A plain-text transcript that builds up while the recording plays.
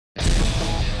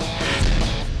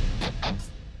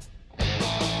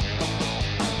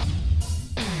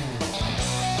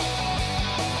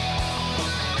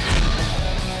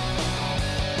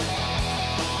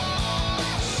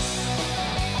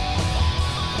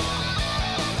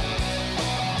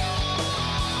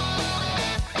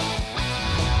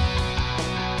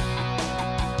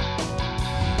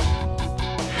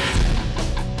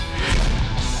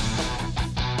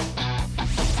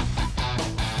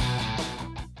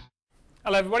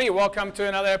Hello everybody, welcome to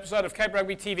another episode of Cape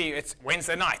Rugby TV. It's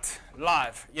Wednesday night,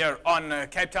 live here on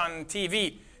Cape Town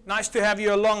TV. Nice to have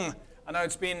you along. I know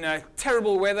it's been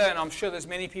terrible weather and I'm sure there's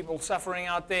many people suffering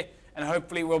out there, and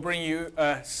hopefully we'll bring you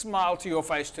a smile to your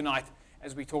face tonight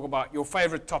as we talk about your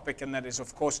favorite topic, and that is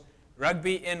of course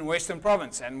rugby in Western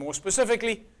Province, and more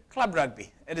specifically club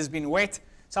rugby. It has been wet.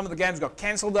 Some of the games got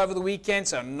cancelled over the weekend,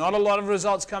 so not a lot of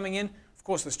results coming in. Of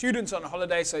course the students on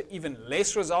holiday, so even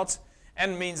less results,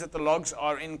 and means that the logs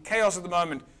are in chaos at the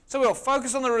moment. So we'll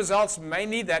focus on the results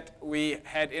mainly that we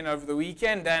had in over the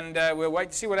weekend, and we'll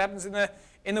wait to see what happens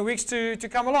in the weeks to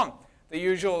come along. The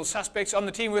usual suspects on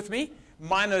the team with me,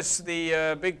 minus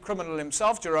the big criminal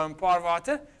himself, Jerome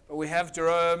Parvata, but we have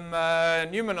Jerome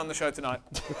Newman on the show tonight.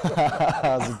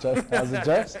 How's it,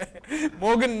 James?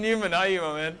 Morgan Newman, how are you,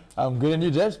 my man? I'm good, and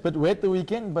you, James? Bit wet the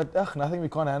weekend, but nothing we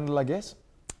can't handle, I guess.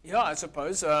 Yeah, I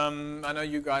suppose. I know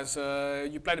you guys,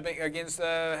 you played a bit against,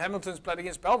 Hamilton's played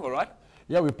against Belleville, right?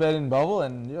 Yeah, we played in Belleville,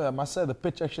 and yeah, I must say the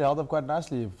pitch actually held up quite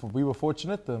nicely. We were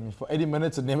fortunate. For 80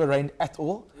 minutes it never rained at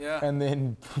all. Yeah. And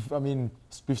then, I mean,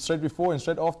 straight before and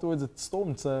straight afterwards it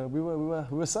stormed, so we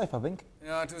were safe, I think.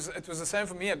 Yeah, it was the same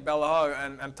for me at Belleville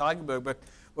and Tygerberg, but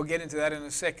we'll get into that in a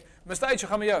sec. Mr. H, hoe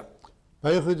gaan met jou?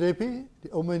 Baie goed, JP.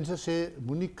 Die ou mense sê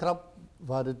moenie krap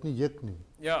waar dit nie juk nie.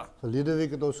 Ja. Verlede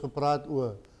week het ons gepraat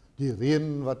oor die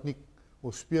reën wat nie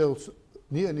ons speel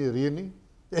nie in die reën nie,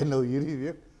 en nou hierdie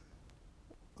week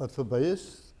wat verby is,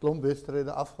 klomp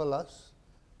wedstryde afgelas.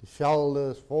 Die velde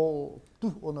is vol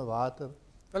toe onder water.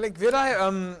 Wel, ek weet daai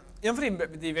een van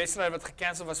die wedstryde wat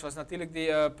gekansel was natuurlik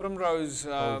die Primrose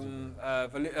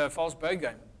False Bay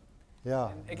game.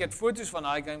 Ja. En ek het foto's van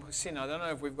daai game gesien. I don't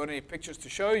know if we've got any pictures to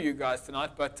show you guys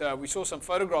tonight, but we saw some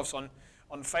photographs on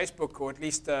Facebook, or at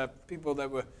least people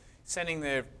that were sending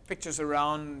their pictures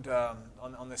around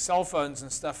on their cell phones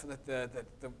and stuff, that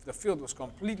the field was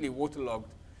completely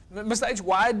waterlogged. Mr. H,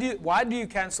 why do you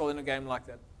cancel in a game like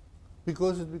that?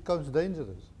 Because it becomes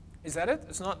dangerous. Is that it?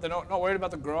 It's not. They're not worried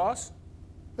about the grass.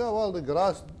 Yeah, well, the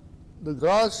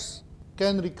grass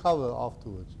can recover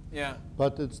afterwards. Yeah.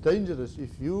 But it's dangerous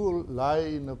if you lie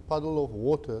in a puddle of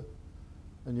water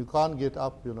and you can't get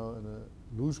up, you know, and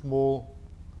a loose mole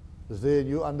is there and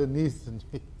you underneath, and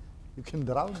you can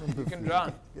drown. You can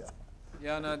drown. Yeah.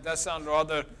 Yeah, no, it does sound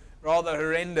rather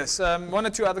horrendous. One or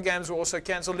two other games were also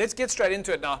cancelled. Let's get straight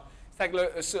into it now.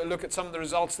 Let's take a look at some of the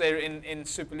results there in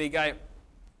Super League A.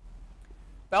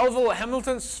 Belleville,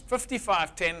 Hamilton's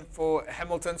 55-10 for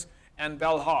Hamilton's, and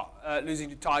Belha losing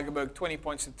to Tygerberg 20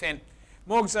 points to 10.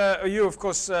 Morgs, you of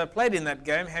course played in that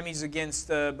game. Hammies against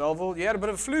Belleville. You had a bit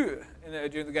of a flu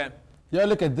during the game. Yeah,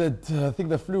 look, I did. I think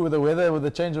the flu with the weather, with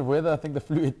the change of weather, I think the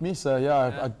flu hit me. So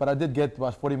yeah, but I did get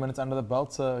about 40 minutes under the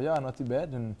belt. So yeah, not too bad.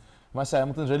 And I must say,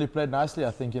 Hamilton's really played nicely.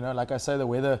 I think, you know, like I say, the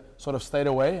weather sort of stayed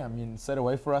away. I mean, stayed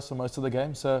away for us for most of the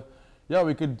game. So yeah,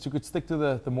 we could stick to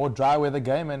the more dry weather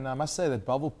game. And I must say that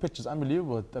Belleville pitch is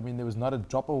unbelievable. I mean, there was not a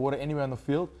drop of water anywhere on the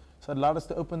field. So it allowed us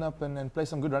to open up and play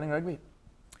some good running rugby.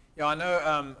 Yeah, I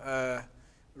know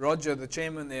Roger, the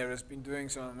chairman there, has been doing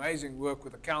some amazing work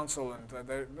with the council, and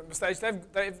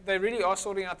they really are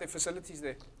sorting out their facilities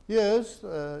there. Yes,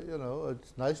 you know,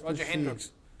 it's nice Roger to see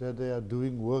Hendricks. that they are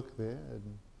doing work there,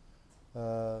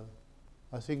 and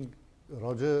I think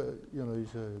Roger, you know,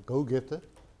 is a go-getter.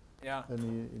 Yeah.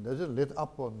 And he doesn't let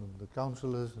up on the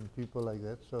councillors and people like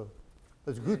that, so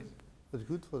that's good. Yes. That's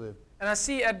good for them. And I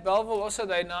see at Belleville also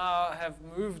they now have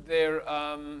moved their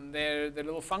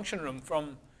little function room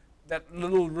from that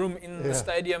little room in the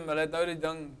stadium. Hulle het nou die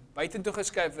ding buitentoe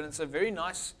geskuif, and it's a very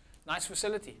nice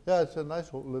facility. Yeah, it's a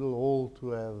nice little hall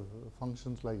to have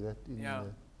functions like that in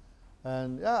there.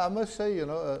 And yeah, I must say, you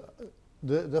know,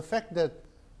 the fact that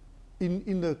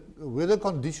in the weather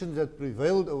conditions that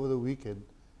prevailed over the weekend,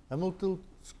 Hamilton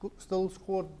still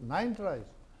scored 9 tries.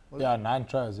 Yeah, 9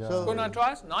 tries. Yeah. Scored 9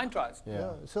 tries? 9 tries.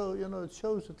 Yeah. So you know, it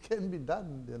shows it can be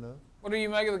done. You know. What do you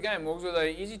make of the game? Were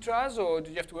they easy tries, or did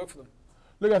you have to work for them?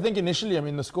 Look, I think initially, I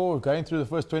mean, the score going through the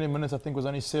first 20 minutes, I think was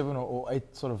only 7 or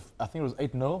 8, sort of. I think it was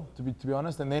 8-0 to be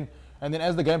honest. And then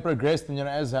as the game progressed, and you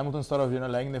know, as Hamilton started, you know,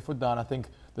 laying their foot down, I think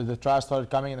the tries started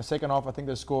coming in the second half. I think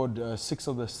they scored 6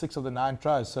 of the 9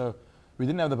 tries. So we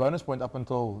didn't have the bonus point up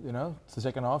until, you know, the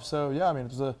second half. So yeah, I mean,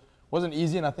 it wasn't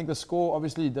easy, and I think the score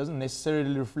obviously doesn't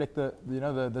necessarily reflect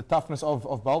the toughness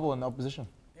of Belleville and the opposition.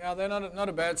 Yeah, they're not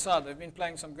a bad side. They've been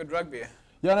playing some good rugby.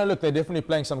 Yeah, no, look, they're definitely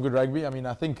playing some good rugby. I mean,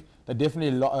 I think they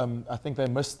definitely, I think they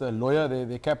missed the Lawyer,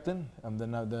 their captain, the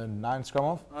 9 scrum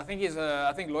off. I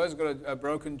think Lawyer's got a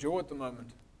broken jaw at the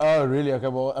moment. Oh, really? Okay,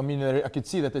 well, I mean, I could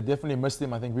see that they definitely missed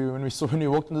him. I think when we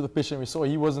walked into the pitch and we saw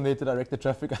he wasn't there to direct the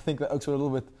traffic, I think the Oaks were a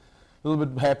little bit little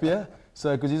bit happier.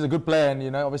 So, because he's a good player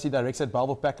and, obviously directs that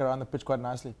Bellville pack around the pitch quite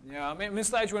nicely. Yeah, I mean,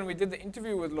 stage when we did the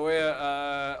interview with Lawyer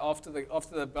after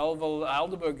the Bellville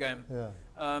Heidelberg game,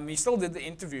 he still did the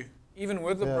interview, even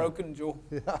with the broken jaw.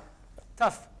 Yeah.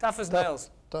 Tough as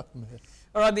nails. Tough, man.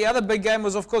 All right, the other big game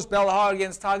was, of course, Belhar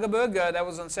against Tygerberg. That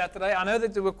was on Saturday. I know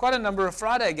that there were quite a number of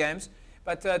Friday games,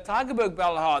 but Tygerberg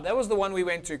Belhar, that was the one we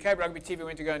went to. Cape Rugby TV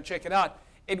went to go and check it out.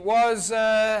 It was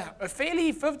a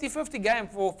fairly 50-50 game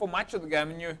for much of the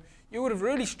game, and you would have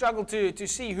really struggled to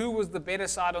see who was the better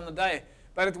side on the day.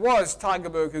 But it was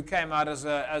Tygerberg who came out as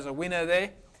a winner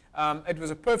there. It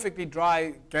was a perfectly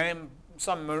dry game,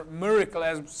 some miracle,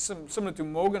 as similar to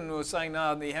Morgan was saying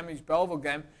now in the Hamish Belleville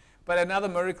game. But another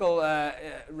miracle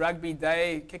rugby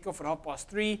day, kickoff at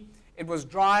 3:30. It was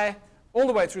dry all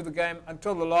the way through the game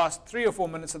until the last 3 or 4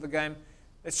 minutes of the game.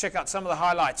 Let's check out some of the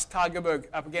highlights. Tygerberg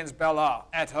up against Belhar,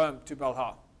 at home to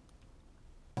Belhar.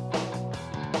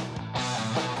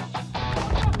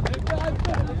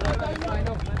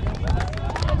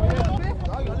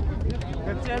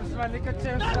 Good James, man. Good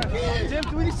James, man. James,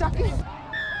 doe die zakjes.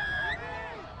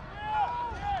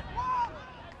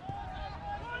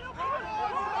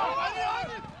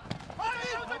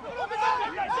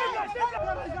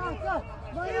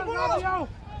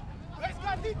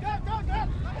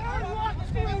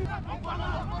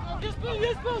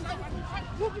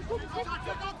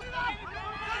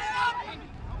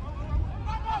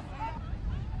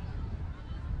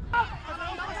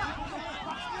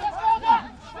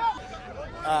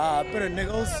 Bit of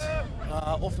niggles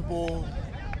off the ball,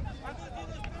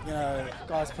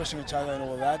 guys pushing each other and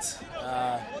all of that.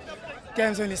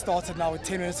 Game's only started now with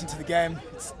 10 minutes into the game.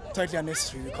 It's totally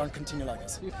unnecessary. We can't continue like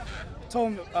this.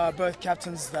 Told both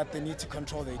captains that they need to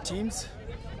control their teams,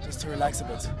 just to relax a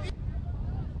bit.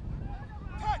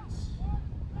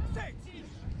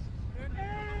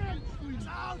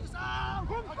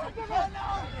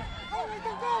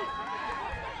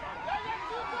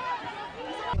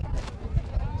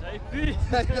 JP!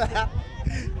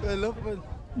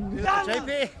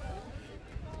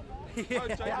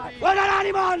 Wat dan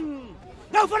die man?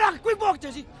 Nou vandaag, quick walk,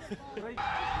 Jesse!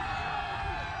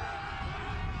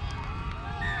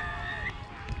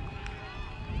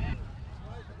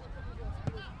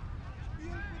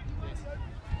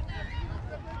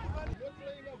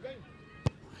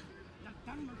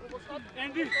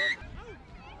 Andy!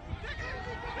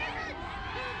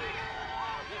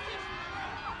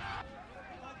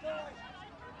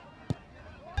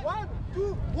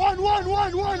 One.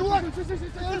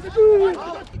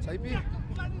 JP?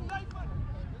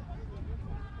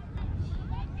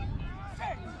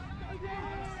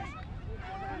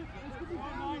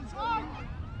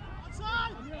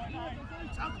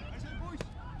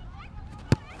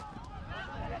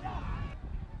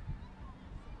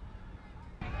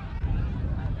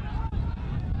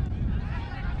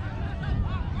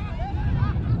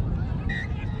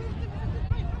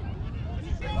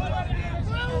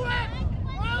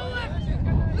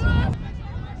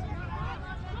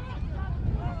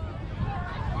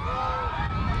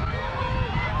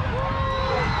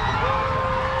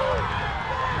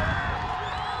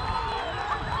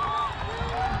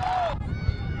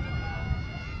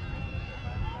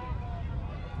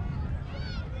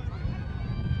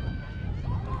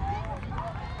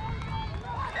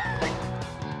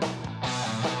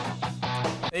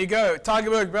 There you go,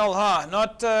 Tygerberg Belhar.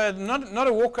 Not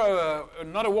a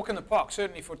walk in the park,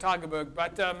 certainly for Tygerberg.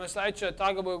 But Mr. H,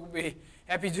 Tygerberg will be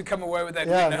happy to come away with that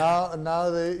win. Now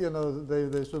they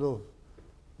sort of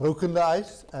broken the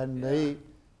ice, and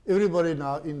everybody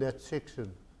now in that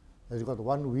section has got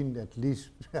one win at least.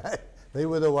 They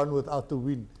were the one without the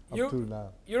win up to now.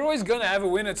 You're always going to have a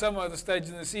win at some other stage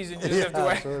in the season. You just have to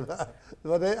wait. So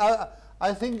but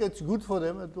I think it's good for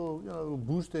them. It will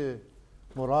boost their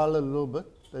morale a little bit.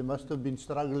 They must have been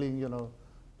struggling,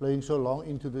 playing so long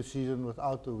into the season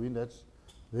without a win. That's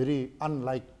very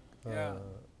unlike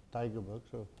Tygerberg.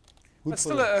 So, but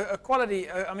still a quality.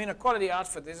 A quality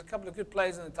outfit. There's a couple of good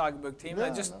players in the Tygerberg team. Yeah,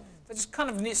 they just kind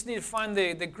of need to find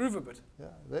their groove a bit.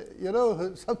 Yeah,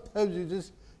 sometimes you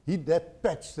just hit that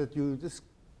patch that you just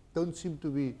don't seem to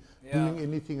be doing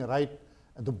anything right,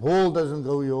 and the ball doesn't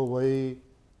go your way.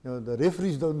 The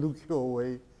referees don't look your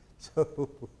way. So.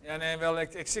 Ja nee, wel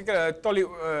ek seker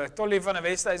Tolly van der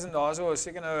Westhuizen daarso is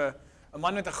seker nou 'n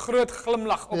man met 'n groot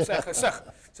glimlag op sy gesig,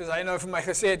 soos hy nou vir my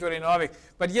gesê het oor die naweek.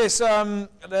 But yes,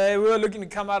 they were looking to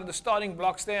come out of the starting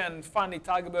blocks there, and finally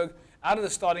Tygerberg out of the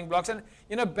starting blocks. And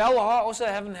Belhar also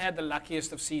haven't had the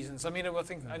luckiest of seasons. I mean, I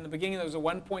think in the beginning there was a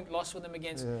 1-point loss for them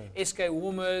against SK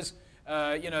Warmers.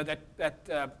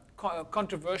 That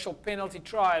controversial penalty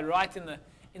try right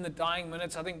in the dying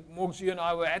minutes. I think, Morgs, you and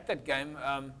I were at that game.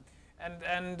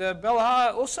 And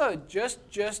Belha also just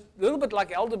a little bit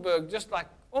like Elderberg, just like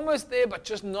almost there, but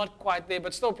just not quite there,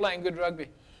 but still playing good rugby.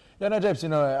 Yeah, no, James,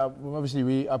 obviously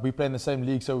we play in the same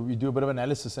league, so we do a bit of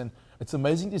analysis, and it's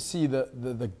amazing to see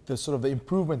the sort of the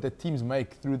improvement that teams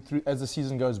make through as the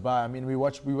season goes by. I mean, we were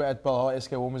at Belha,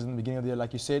 SK Warmers in the beginning of the year,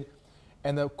 like you said,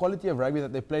 and the quality of rugby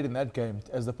that they played in that game,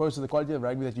 as opposed to the quality of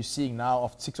rugby that you're seeing now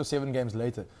of 6 or 7 games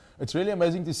later, it's really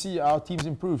amazing to see our teams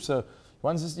improve. So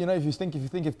once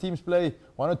if teams play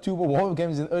 1 or 2 more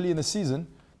games early in the season,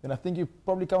 then I think you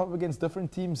probably come up against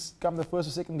different teams come the first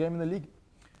or second game in the league.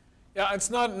 Yeah, it's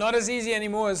not as easy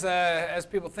anymore as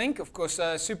people think. Of course,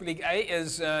 Super League A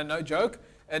is no joke.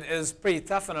 It is pretty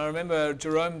tough, and I remember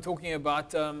Jerome talking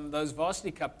about those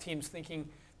Varsity Cup teams thinking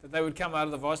that they would come out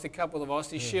of the Varsity Cup or the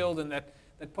Varsity Shield, and that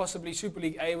possibly Super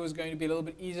League A was going to be a little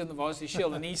bit easier than the Varsity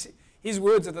Shield. And his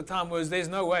words at the time was, "There's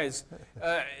no ways.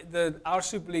 Our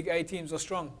Super League A teams are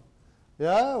strong."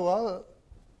 Yeah, well,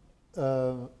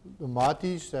 the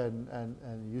Marties and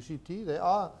UCT, they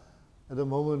are at the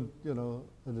moment,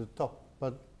 at the top,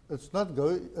 but it's not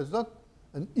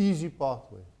an easy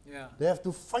pathway. Yeah. They have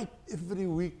to fight every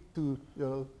week to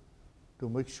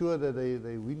make sure that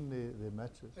they win their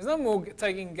matches. There's no more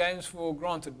taking games for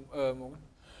granted, Morgan.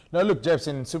 No, look, Jeff,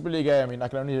 in Super League A, I mean, I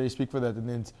can only really speak for that. And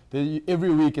then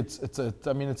every week, it's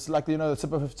like the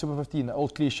Super 15, the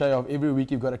old cliche of every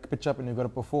week you've got to pitch up and you've got to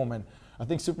perform. And I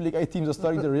think Super League A teams are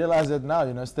starting to realize that now.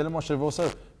 Stellenbosch have also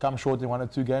come short in 1 or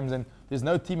 2 games, and there's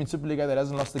no team in Super League A that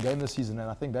hasn't lost a game this season. And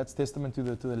I think that's testament to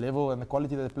the level and the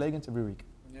quality that they play against every week.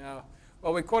 Yeah.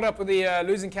 Well, we caught up with the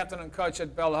losing captain and coach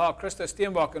at Belha, Christo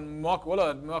Steenbach, and Mark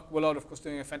Willard. Mark Willard, of course,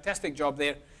 doing a fantastic job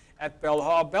there at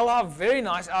Belha. Belha, very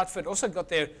nice outfit. Also got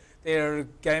their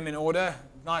game in order.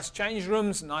 Nice change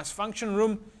rooms, nice function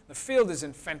room. The field is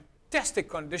in fantastic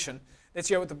condition. Let's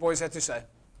hear what the boys had to say.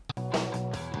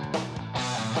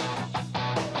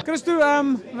 Christo,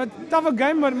 wat taffe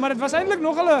game, maar het was eintlik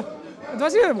nogal het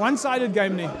was nie 'n one-sided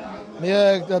game nie.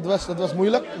 Nee, dat was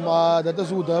moeilijk, maar dat is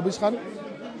hoe derbies gaan.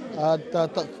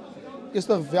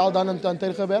 Eerst wel dan in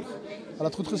Tygerberg. Hulle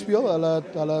het goed gespeeld,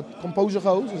 hulle het composure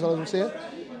gehou, soos hulle sê.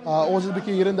 Ons het 'n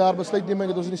bietjie hier en daar besluitneming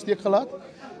het ons in die steek gelaat.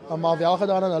 Maar wel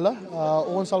gedaan aan hulle.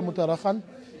 Ons sal moet teruggaan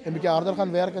en 'n bietjie harder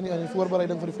gaan werk aan die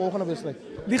voorbereiding vir die volgende wedstryd.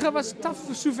 Liga was taaf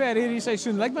vir sover hierdie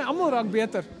seisoen. Lyk my almal raak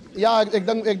beter. Ja, ek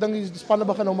dink die spanne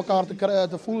begin om mekaar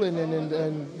te voel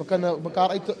en begin mekaar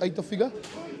uit te figure.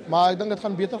 Maar ek dink dit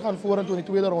gaan beter gaan vorentoe in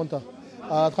die tweede ronde.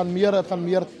 Het gaan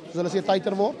meer, soos hulle sê,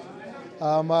 tighter word.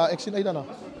 Maar ek sien uit daarna.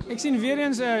 Ek sien weer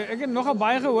eens, ek het nogal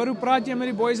baie gehoor hoe praat jy met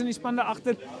die boys in die span daar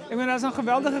agter. Ek meen daar's 'n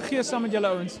geweldige gees saam met julle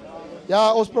ouens.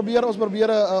 Ja, ons probeer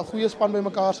 'n goeie span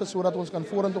bymekaar sit sodat ons kan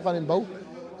vorentoe gaan en bou.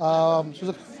 Soos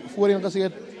ek voorheen gesê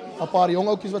het, 'n paar jong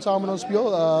ouetjies wat saam met ons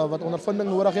speel, wat ondervinding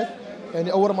nodig het. En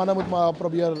die ouer manne moet maar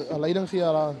probeer leiding gee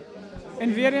daaraan.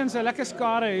 En weer eens 'n lekker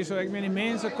skare hierso. Ek meen die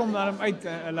mense kom daarom uit.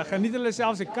 Hulle geniet hulle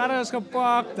self. Die karre is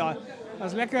gepak.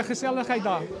 Daar's lekker geselligheid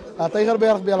daar.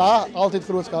 Tygerberg Belha, altyd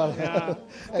groot skare. Ja.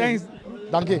 Thanks.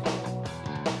 Dankie.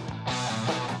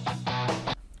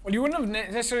 Well, you wouldn't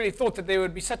have necessarily thought that there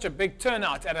would be such a big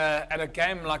turnout at a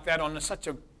game like that on such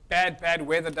a bad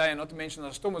weather day, and not to mention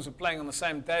the Stormers were playing on the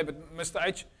same day. But Mr.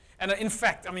 H, and in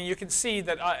fact, I mean, you can see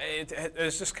that it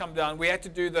has just come down. We had to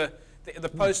do the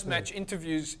post-match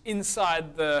interviews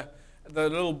inside the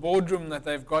little boardroom that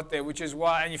they've got there, which is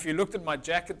why, and if you looked at my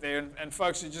jacket there, and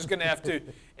folks are just going to have to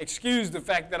excuse the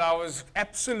fact that I was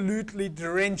absolutely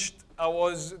drenched.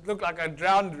 Looked like a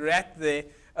drowned rat there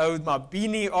with my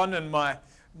beanie on and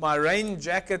my rain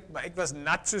jacket. Ek was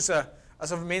nat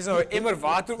asof mense nou 'n emmer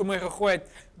water om my gegooi het.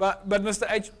 But Mr.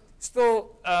 H, still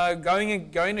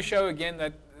going to show again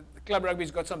that club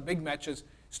rugby's got some big matches.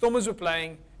 Stormers were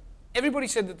playing. Everybody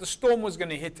said that the Storm was going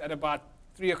to hit at about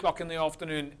 3 o'clock in the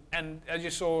afternoon, and as you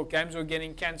saw, games were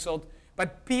getting cancelled.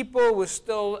 But people were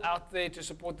still out there to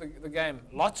support the game.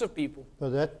 Lots of people.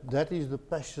 But that is the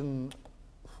passion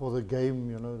for the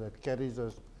game, that carries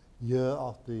us year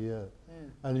after year.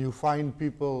 And you find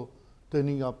people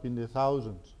turning up in the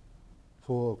thousands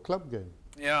for a club game.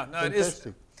 Yeah, no,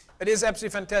 fantastic. It is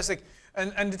absolutely fantastic.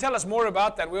 And to tell us more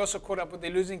about that, we also caught up with the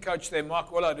losing coach there,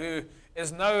 Mark Willard, who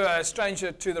is no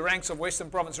stranger to the ranks of Western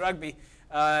Province Rugby.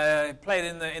 Played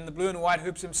in the blue and white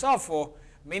hoops himself for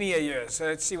many a year. So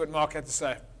let's see what Mark had to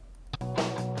say.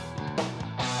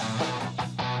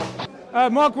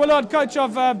 Mark Willard, coach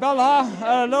of Belha,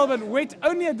 a little bit wet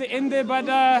only at the end there, but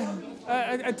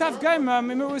a tough game. I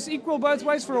mean, it was equal both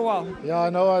ways for a while. Yeah,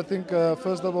 no, I think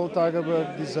first of all,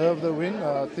 Tygerberg deserved the win.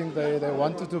 I think they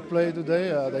wanted to play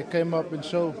today. They came up and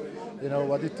showed,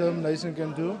 what determination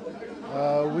can do.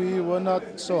 We were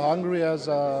not so hungry as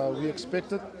we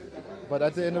expected, but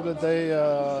at the end of the day,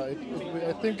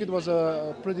 I think it was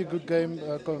a pretty good game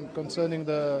concerning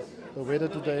the weather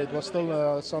today. It was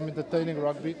still some entertaining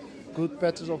rugby, good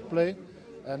patches of play,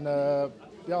 and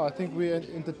yeah, I think we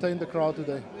entertained the crowd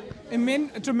today. I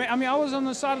mean, I was on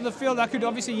the side of the field. I could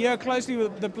obviously hear closely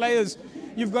with the players.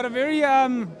 You've got a very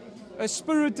a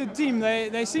spirited team.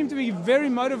 They seem to be very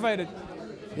motivated.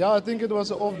 Yeah, I think it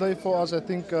was an off day for us. I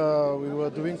think we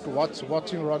were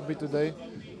watching rugby today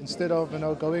instead of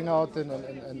going out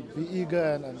and be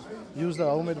eager and use the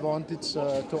home advantage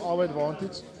to our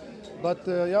advantage. But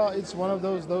yeah, it's one of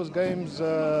those games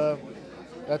that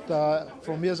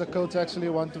for me as a coach actually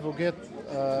want to forget.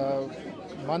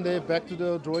 Monday back to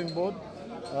the drawing board.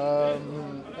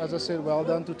 As I said, well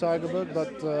done to Tigerberg,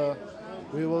 but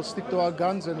we will stick to our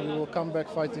guns and we will come back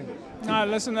fighting. No,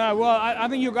 listen, well, I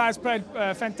think you guys played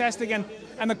fantastic,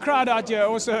 and the crowd out here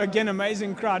also, again,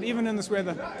 amazing crowd, even in this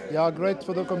weather. Yeah, great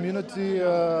for the community.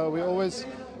 We always,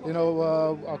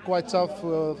 are quite tough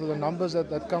for the numbers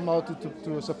that come out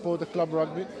to support the club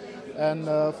rugby. And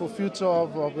for future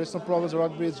of Western Province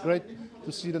rugby, it's great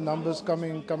to see the numbers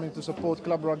coming to support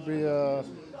club rugby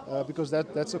because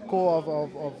that's a core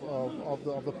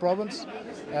of the province.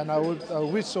 And I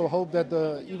wish or hope that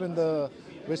even the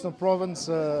Western Province,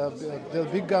 the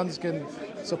big guns can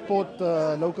support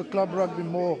local club rugby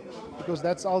more, because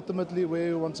that's ultimately where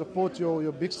you want to support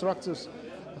your big structures.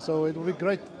 So it would be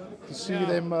great to see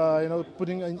them,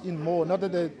 putting in more. Not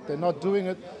that they're not doing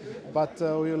it, but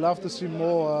we love to see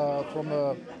more from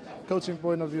a coaching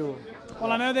point of view.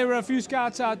 Well, I know there were a few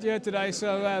scouts out here today,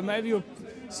 so maybe you'll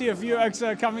see a few oaks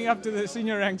coming up to the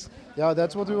senior ranks. Yeah,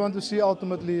 that's what we want to see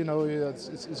ultimately.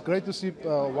 It's great to see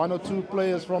one or two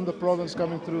players from the province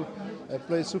coming through,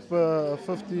 play Super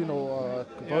 15 or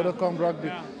Vodacom rugby.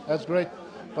 Yeah. That's great.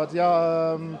 But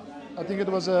yeah, I think it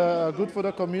was good for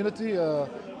the community.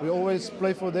 We always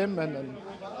play for them, and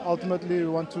ultimately we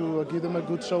want to give them a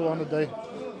good show on the day.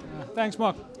 Thanks,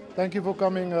 Mark. Thank you for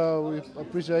coming. We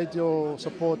appreciate your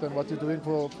support and what you're doing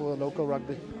for local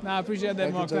rugby. No, I appreciate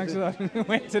that, Mark. Thanks a lot.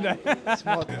 Went today.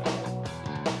 Smart.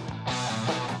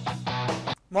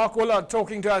 Mark Willard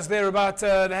talking to us there about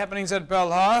the happenings at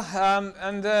Belhar.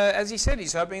 And as he said,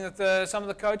 he's hoping that some of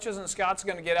the coaches and scouts are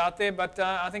going to get out there, but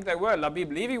I think they were.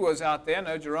 Labib Levy was out there. I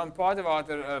know Jerome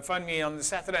Partevaart phoned me on the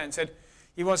Saturday and said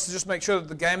he wants to just make sure that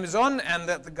the game is on and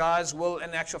that the guys will,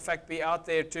 in actual fact, be out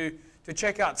there to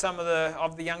check out some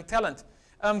of the young talent.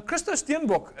 Christo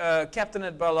Steenbok, captain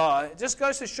at Belhar, it just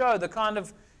goes to show the kind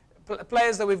of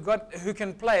players that we've got who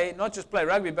can play, not just play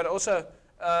rugby, but also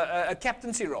a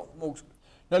captaincy role. Morgs.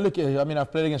 No, look, I mean,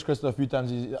 I've played against Christo a few times.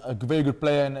 He's a very good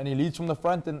player, and he leads from the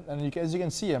front. And as you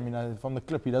can see, I mean, from the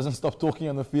clip, he doesn't stop talking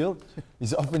on the field.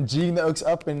 He's often G'ing the Oaks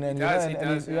up, and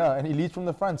he leads from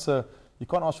the front. So you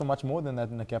can't ask for much more than that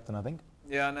in a captain, I think.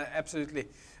 Yeah, no, absolutely.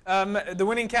 The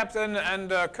winning captain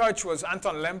and coach was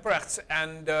Anton Lemprechts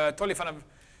and Tolly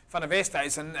van der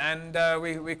Westhuizen, and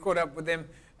we caught up with them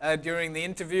during the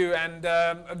interview. And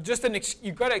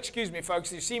you've got to excuse me,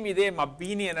 folks. You see me there, my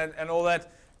beanie and all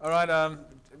that. All right,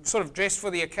 sort of dressed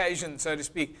for the occasion, so to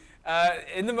speak.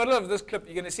 In the middle of this clip,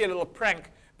 you're going to see a little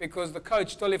prank because the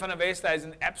coach, Tolly van der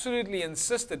Westhuizen, absolutely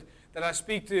insisted that I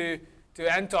speak to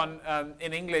Anton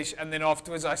in English, and then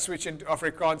afterwards I switch into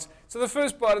Afrikaans. So the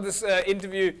first part of this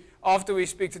interview, after we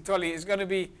speak to Tolly, is going to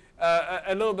be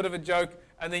a little bit of a joke,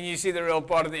 and then you see the real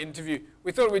part of the interview.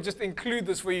 We thought we'd just include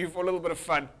this for you for a little bit of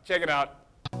fun. Check it out.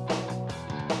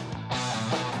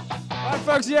 All right,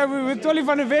 folks, yeah, we're with Tolly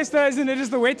van der Westhuizen. It is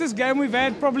the wettest game we've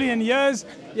had probably in years.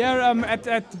 Yeah,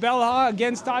 at Belhar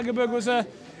against Tigerberg was a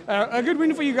good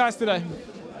win for you guys today.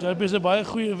 Dit is 'n baie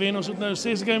goeie wen. Ons het nou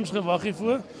 6 games gewag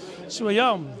hiervoor. So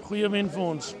ja, goeie wen vir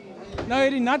ons. Nou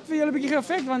het die nat vir julle 'n bietjie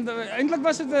geëffek, want eintlik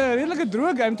was dit 'n redelike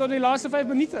droë game tot die laaste 5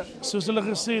 minute. Soos hulle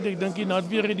gesê het, ek dink die nat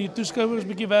weer het die toeskouers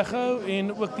bietjie weggehou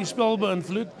en ook die spel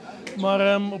beïnvloed.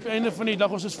 Maar op die einde van die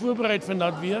dag ons is voorberei vir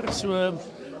nat weer. So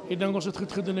ek dink ons het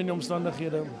goed gedoen in die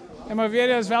omstandighede. En maar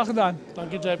weer is wel gedaan.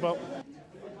 Dankie JP.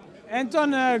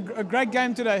 Anton, a great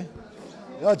game today.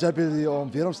 Ja, JP, die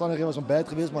weeromstandighede was onbad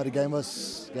geweest, maar die game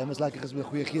was lekker gespeeld,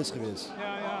 goeie gees geweest.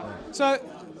 Ja. So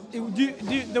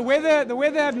the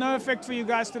weather had no effect for you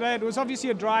guys today. It was obviously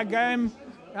a dry game.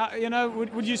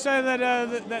 Would you say that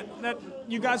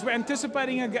you guys were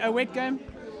anticipating a wet game?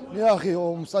 Ja, die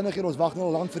omstandighede, ons wag nou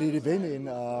al lank vir hierdie wen en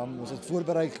ons het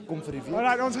voorberei gekom vir die weer.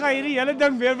 Alright, ons gaan hierdie hele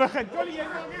ding weer begin. Kom jy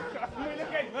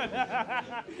moeilikheid.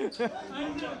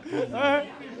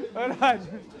 Alright.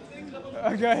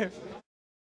 Okay.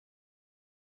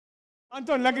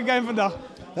 Anton, lekker game vandag.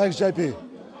 Thanks JP.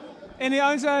 En die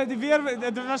ouens, die weer,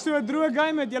 dit was so 'n droë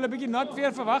game, het julle 'n bietjie nat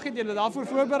weer verwag, het julle daarvoor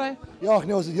voorberei? Ja,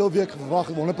 nee, ons het heel week verwag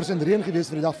 100% reën geweest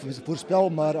vir die dag voorspel,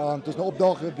 maar toe ons nou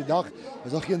opdaag op die dag,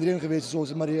 is daar geen reën geweest, so ons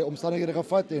het maar die omstandighede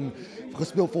gevat en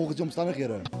gespeel volgens die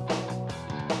omstandighede.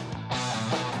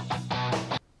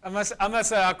 I must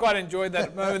say I quite enjoyed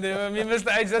that moment. I mean, Mr.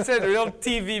 H, that's a real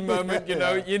TV moment, you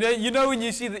know when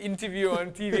you see the interview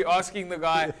on TV asking the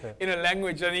guy in a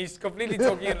language and he's completely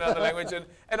talking in another language.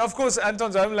 And of course,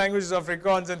 Anton's home language is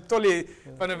Afrikaans. And Tolly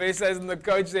van der Westhuizen isn't the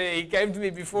coach there. He came to me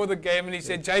before the game and he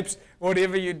said, Japes,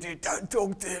 whatever you do, don't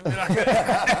talk to him.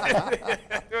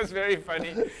 It was very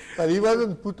funny. But he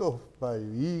wasn't put off by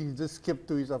he just kept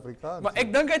to his Afrikaans. Maar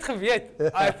ek dink hy het geweet.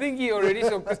 I think he already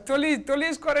saw, because Tolly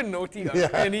is quite a naughty guy. Yeah.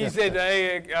 And he said,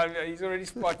 hey, he's already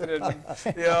spotted it.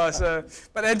 Yeah, so,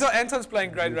 but Anton's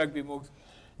playing great rugby, Morgs.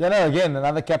 Yeah, no, again,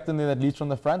 another captain there that leads from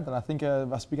the front, and I think,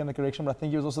 I speak under correction, but I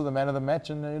think he was also the man of the match,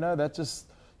 and that just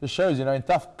shows, in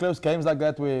tough, close games like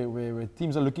that where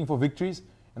teams are looking for victories,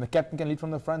 and the captain can lead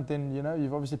from the front, then,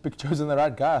 you've obviously chosen the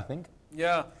right guy, I think.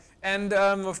 Yeah. And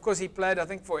of course he played, I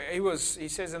think he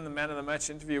says in the man of the match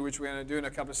interview, which we're going to do in a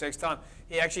couple of seconds time,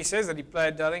 he actually says that he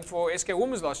played, I think, for SK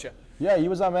Wolmers last year. Yeah, he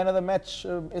was our man of the match,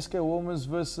 SK Wolmers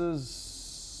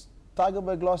versus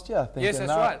Tigerberg last year, I think. Yes, and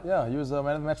that's now, right. Yeah, he was our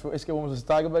man of the match for SK Wolmers versus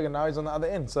Tigerberg, and now he's on the other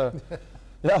end. So,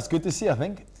 yeah, it's good to see, I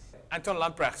think. Anton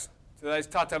Lamprechts, today's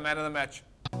Tata man of the match.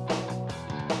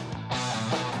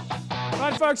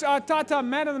 Right, folks, our Tata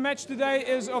man of the match today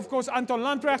is, of course, Anton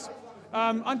Lamprechts.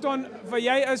 Anton, vir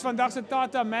jy is vandag se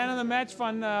Tata man of the match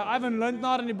van Ivan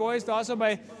Lindner en die boys daarso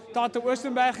by Tata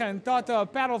Oostenburg en Tata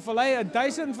Parelvallei,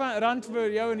 R1000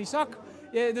 vir jou in die sak.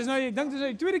 Ek dink dis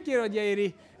nou die tweede keer dat jy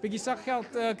hierdie bietjie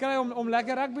sakgeld kry om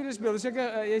lekker rugby te speel.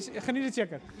 Seker jy geniet dit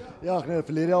seker. Ja, nee,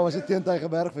 verlede jaar was dit teen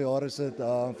Tygerberg, vir jaar is dit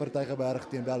vir Tygerberg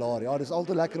teen Belhar. Ja, dis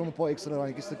altyd lekker om 'n paar ekstra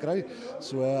randjies te kry.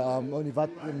 So wat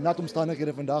nat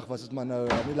omstandighede vandag was dit maar nou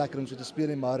nie lekker om so te speel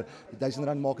nie, maar die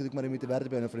R1000 maak dit ook maar die moeite werd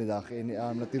by einde van die dag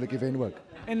en natuurlik die wen ook.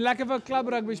 En lekker vir klub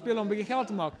rugby speel om 'n bietjie geld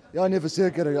te maak. Ja, nee,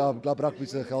 verseker, ja, klub rugby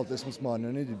se geld is mos maar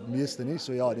nou nie die meeste nie.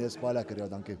 So ja, nee, is baie lekker, ja,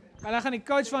 dankie. En dan gaan die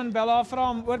coach van Belhar vra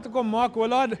om oor te kom, Mark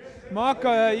Willard. Mark,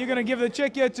 you're going to give the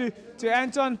check here to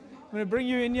Anton. I'm going to bring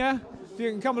you in here. If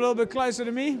you can come a little bit closer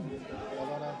to me.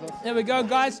 There we go,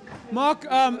 guys. Mark,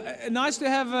 nice to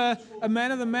have a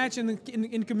man of the match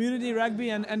in community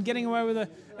rugby and getting away with a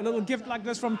little gift like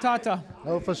this from Tata.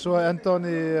 No, for sure, Anton,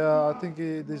 I think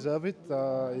he deserves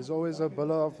it. He's always a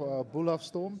bull of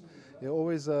storm. He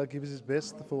always gives his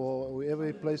best for whoever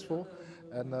he plays for.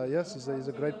 And yes, he's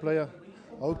a great player.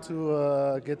 Hope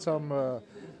to get some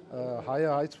higher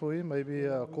heights for him, maybe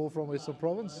a call from Western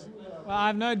Province. Well, I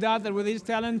have no doubt that with his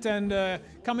talent and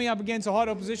coming up against a hard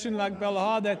opposition like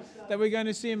Belhar, that we're going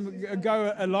to see him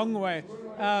go a long way.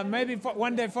 Maybe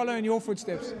one day follow in your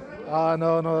footsteps.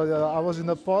 No, I was in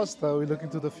the past, we're looking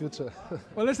to the future.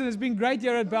 Well, listen, it's been great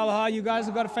here at Belhar. You guys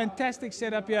have got a fantastic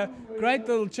setup here, great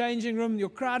little changing room. Your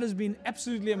crowd has been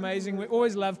absolutely amazing. We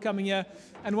always love coming here.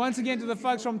 And once again to the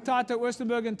folks from Tata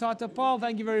Oostenburg and Tata Paul,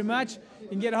 thank you very much. You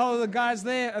can get a hold of the guys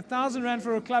there, R1000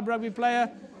 for a club rugby player.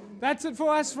 That's it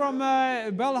for us from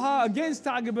Belhar against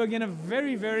Tigerberg in a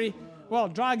very, very, well,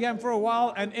 dry game for a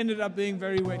while and ended up being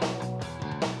very wet.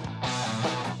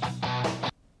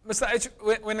 Mr. H,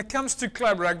 when it comes to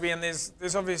club rugby, and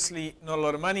there's obviously not a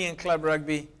lot of money in club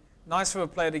rugby, nice for a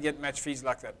player to get match fees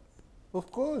like that.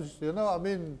 Of course, I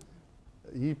mean,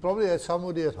 he probably has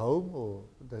somebody at home or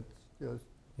that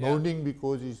moaning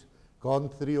because he's gone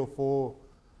 3 or 4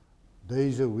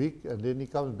 days a week, and then he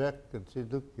comes back and says,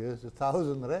 look, here's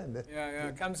R1,000. Yeah,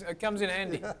 it comes in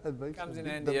handy. Yeah, it comes in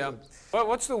handy, yeah. Well,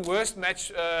 what's the worst man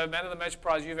of the match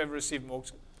prize you've ever received,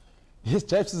 Morgs? Yes,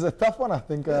 Japes is a tough one, I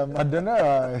think. I don't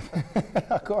know.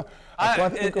 I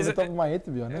can't think off the top of my head,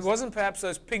 to be honest. It wasn't perhaps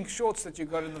those pink shorts that you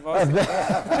got in the varsity?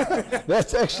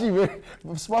 That's actually very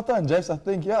spot on, Japes. I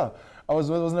think, yeah. I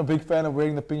wasn't a big fan of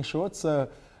wearing the pink shorts. So,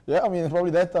 yeah, I mean,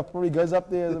 probably goes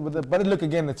up there. But look,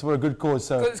 again, it's for a good cause.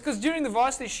 Because during the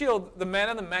Varsity Shield, the man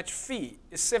of the match fee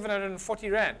is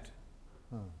R740.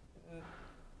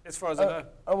 As far as I know.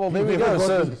 Oh, well, there we go.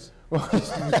 Yeah,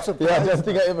 I don't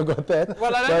think I ever got that.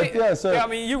 Well, I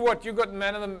mean, you got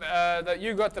man of the,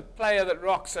 you got the player that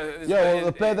rocks.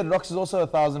 The player that rocks is also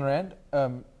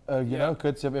R1,000,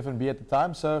 courtesy of F&B at the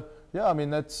time. So, yeah, I mean,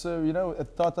 that's,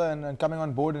 at Tata and coming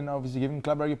on board and obviously giving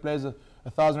club rugby players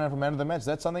R1,000 for man of the match.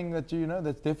 That's something that,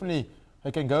 that's definitely,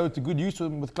 it can go to good use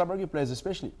with club rugby players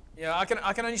especially. Yeah, I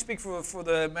can only speak for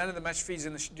the man of the match fees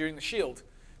during the Shield,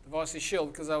 the Varsity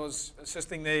Shield, because I was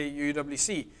assisting the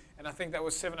UWC. And I think that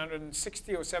was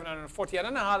 760 or 740. I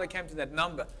don't know how they came to that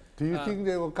number. Do you think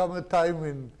there will come a time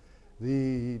when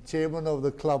the chairman of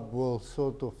the club will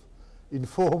sort of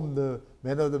inform the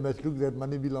man of the match, look, that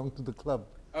money belongs to the club.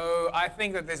 Oh, I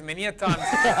think that there's many a times.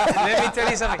 Let me tell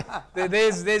you something.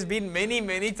 There's been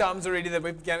many times already that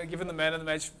we've given the man of the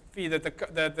match fee that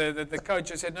the coach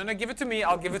has said, no, give it to me,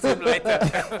 I'll give it to him later.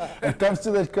 It comes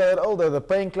to that older, the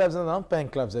paying clubs and the non-paying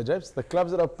clubs, James. The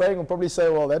clubs that are paying will probably say,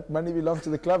 well, that money belongs to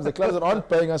the clubs. The clubs that aren't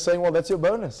paying are saying, well, that's your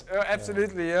bonus. Oh,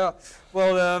 absolutely, yeah.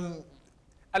 Well,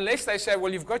 unless they say,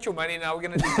 well, you've got your money now, we're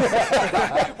going to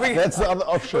deduct that's the other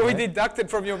option. We deduct it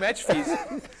from your match fees.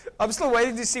 I'm still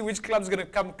waiting to see which club's going to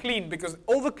come clean, because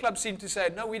all the clubs seem to say,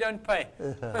 no, we don't pay.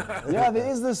 Yeah, there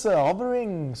is this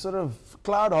hovering, sort of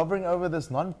cloud hovering over this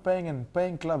non-paying and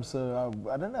paying clubs. So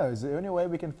I don't know, is there any way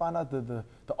we can find out the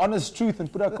honest truth and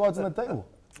put our cards on the table?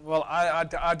 Well, I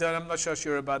don't, I'm not so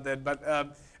sure about that. But,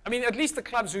 I mean, at least the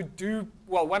clubs who do,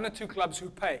 well, one or two clubs who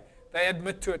pay, they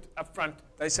admit to it up front.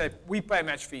 They say, we pay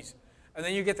match fees. And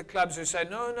then you get the clubs who say,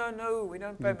 no, we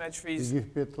don't pay match fees. We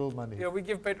give petrol money. Yeah, we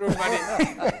give petrol money.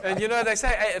 And you know, they say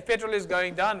hey, petrol is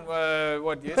going down,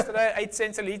 yesterday, 8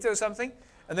 cents a litre or something?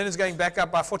 And then it's going back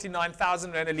up by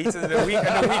 49,000 rand a litre in a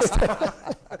week's time.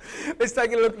 Let's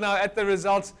take a look now at the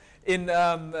results in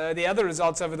the other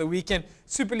results over the weekend.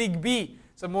 Super League B,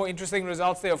 some more interesting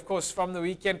results there, of course, from the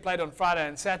weekend, played on Friday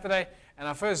and Saturday. And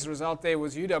our first result there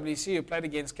was UWC, who played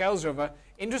against Kales River.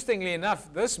 Interestingly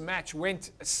enough, this match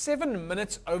went 7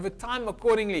 minutes over time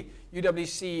accordingly.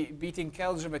 UWC beating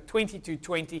Kales River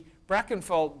 20-20.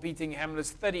 Brackenfell beating Hamlets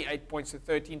 38 points to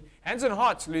 13. Hands and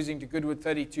Hearts losing to Goodwood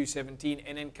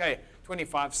 32-17. NNK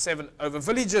 25-7 over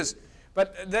Villages.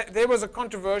 But there was a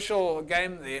controversial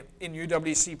game there in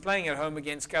UWC playing at home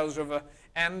against Kales River.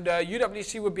 And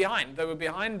UWC were behind. They were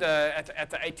behind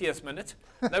at the 80th minute.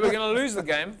 They were going to lose the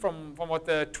game from what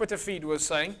the Twitter feed was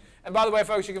saying. And by the way,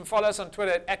 folks, you can follow us on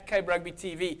Twitter at Cape Rugby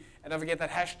TV. And don't forget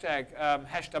that hashtag,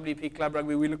 #WP Club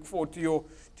Rugby. We look forward to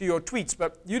your tweets.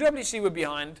 But UWC were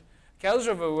behind. Kales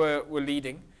River were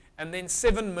leading. And then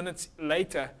 7 minutes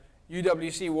later,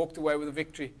 UWC walked away with a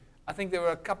victory. I think there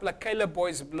were a couple of Caleb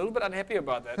boys a little bit unhappy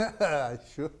about that.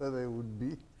 Sure they would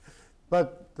be.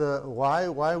 But why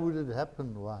would it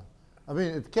happen? Why? I mean,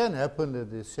 it can happen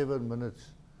that there's 7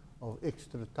 minutes of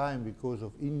extra time because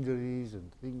of injuries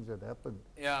and things that happen.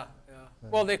 Yeah.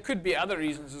 Well, there could be other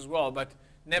reasons as well, but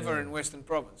never in Western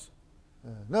Province.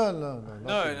 No.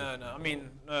 I mean,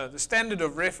 the standard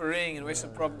of refereeing in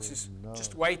Western Province is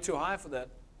just way too high for that.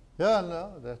 Yeah,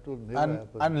 no, that would never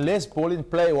happen. Unless ball in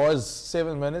play was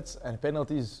 7 minutes and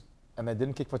penalties, and they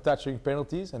didn't kick for touch during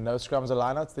penalties, and no scrums or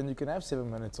lineouts, then you can have 7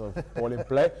 minutes of ball in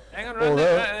play. Hang on,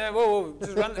 whoa,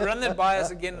 just run that by us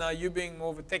again now, you being more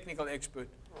of a technical expert.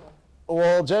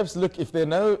 Well, James, look, if there are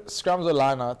no scrums or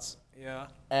lineouts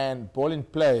and ball in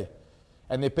play,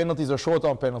 and their penalties are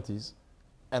short-arm penalties,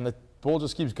 and the ball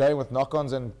just keeps going with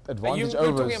knock-ons and advantage overs.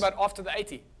 You're talking about after the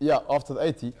 80? Yeah, after the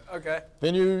 80. Okay.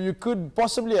 Then you could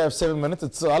possibly have 7 minutes.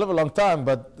 It's a hell of a long time,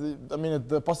 but I mean,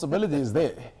 the possibility is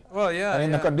there. Well, yeah. And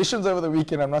in the conditions over the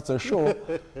weekend, I'm not so sure,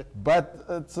 but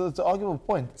it's an arguable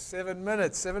point. 7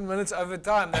 minutes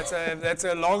overtime. That's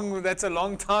a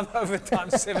long time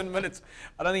overtime. 7 minutes.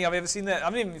 I don't think I've ever seen that. I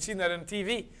haven't even seen that on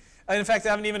TV. In fact, I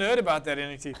haven't even heard about that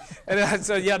in NET. And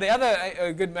so yeah, the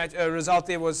other good match result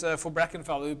there was for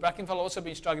Brackenfell. Brackenfell also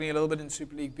been struggling a little bit in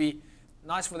Super League B.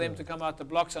 Nice for them to come out the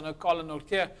blocks. I know Colin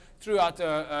Olkier threw out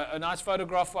a nice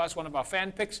photograph for us, one of our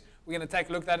fan pics. We're going to take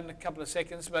a look at that in a couple of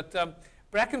seconds. But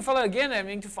Brackenfell again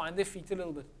having to find their feet a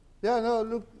little bit. Yeah, no,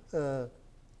 look, as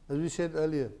we said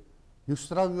earlier, you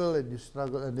struggle,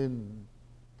 and then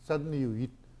suddenly you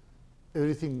hit,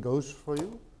 everything goes for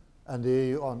you, and there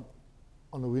you're on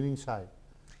the winning side.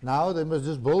 Now they must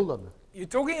just build on it. You're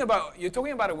talking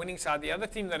about a winning side. The other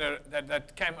team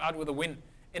that came out with a win.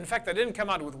 In fact, they didn't come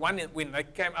out with one win. They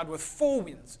came out with 4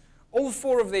 wins. All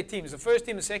 4 of their teams, the first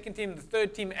team, the second team, the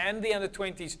third team, and the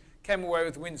under-20s came away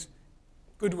with wins.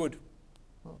 Goodwood.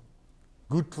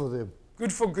 Good for them.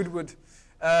 Good for Goodwood.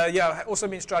 Yeah, also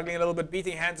been struggling a little bit,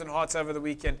 beating Hands and Hearts over the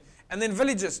weekend. And then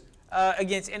Villages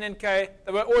against NNK.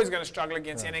 They were always going to struggle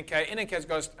against NNK. NNK's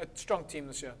got a strong team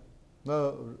this year.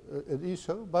 No, it is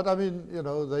so. But I mean, you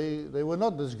know, they were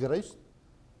not disgraced.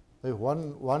 They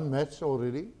won 1 match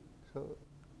already. So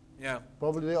yeah,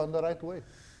 probably they're on the right way.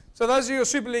 So those are your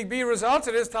Super League B results.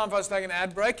 It is time for us to take an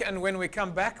ad break. And when we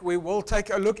come back, we will take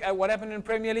a look at what happened in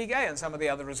Premier League A and some of the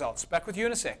other results. Back with you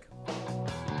in a sec.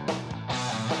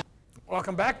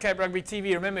 Welcome back, Cape Rugby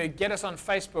TV. Remember, get us on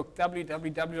Facebook,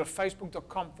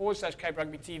 www.facebook.com/Cape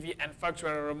Rugby TV. And folks, we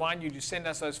want to remind you to send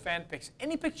us those fan pics.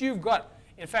 Any picture you've got.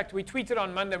 In fact, we tweeted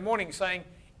on Monday morning saying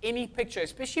any picture,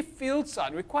 especially field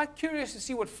side. We're quite curious to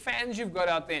see what fans you've got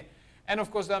out there. And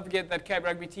of course, don't forget that Cape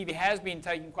Rugby TV has been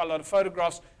taking quite a lot of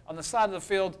photographs on the side of the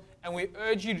field, and we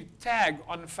urge you to tag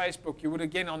on Facebook. You would,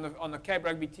 again, on the Cape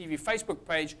Rugby TV Facebook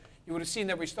page, you would have seen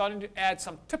that we're starting to add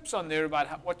some tips on there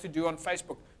about what to do on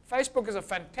Facebook. Facebook is a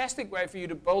fantastic way for you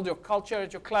to build your culture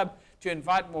at your club, to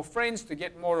invite more friends, to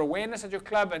get more awareness at your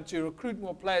club, and to recruit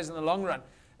more players in the long run.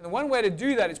 And the one way to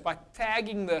do that is by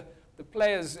tagging the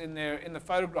players in the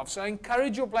photograph. So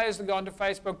encourage your players to go onto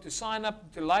Facebook, to sign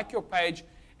up, to like your page,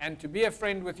 and to be a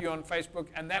friend with you on Facebook,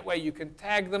 and that way you can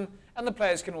tag them, and the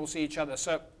players can all see each other.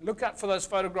 So look out for those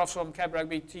photographs from Cape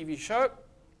Rugby TV show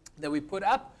that we put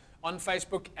up on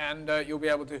Facebook, and you'll be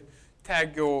able to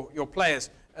tag your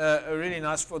players. Really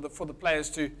nice for the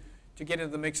players to get into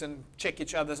the mix and check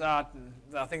each other's out. And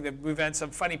I think that we've had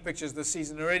some funny pictures this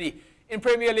season already. In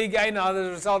Premier League A now, the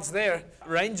results there.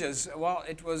 Rangers, well,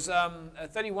 it was a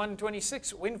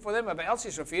 31-26 win for them over Elsie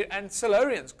Shafir, and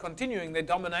Silurians continuing their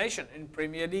domination in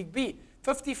Premier League B.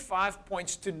 55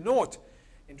 points to 0.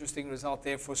 Interesting result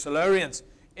there for Silurians.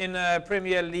 In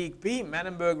Premier League B,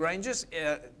 Manenberg Rangers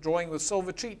drawing with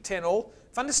Silvertree 10-all.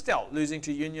 Van der Stel losing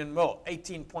to Union Mill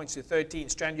 18 points to 13.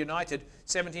 Strand United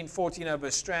 17-14 over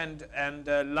Strand, and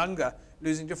Lunga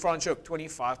losing to Franschhoek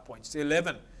 25 points to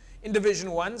 11. In Division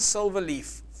 1,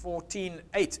 Silverleaf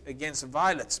 14-8 against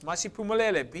Violets.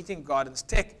 Masipumalele beating Gardens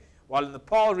Tech, while in the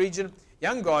Paarl region,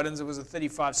 Young Gardens, it was a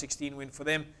 35-16 win for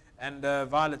them, and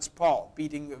Violets Paarl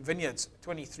beating Vineyards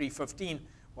 23-15,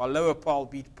 while Lower Paarl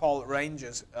beat Paarl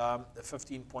Rangers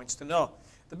 15 points to 0.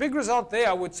 The big result there,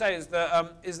 I would say, is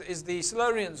the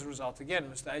Silurians result again,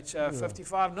 Mr. H,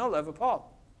 55-0 over Paarl.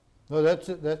 No, that's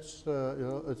you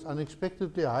know, it's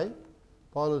unexpectedly high.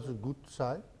 Paarl is a good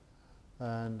side,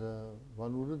 and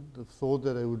one wouldn't have thought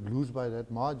that they would lose by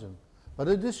that margin. But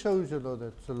it just shows, you know,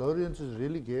 that Silurians is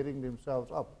really gearing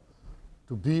themselves up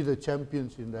to be the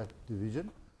champions in that division,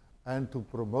 and to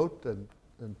promote and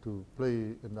to play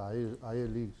in the higher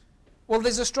leagues. Well,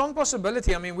 there's a strong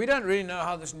possibility. I mean, we don't really know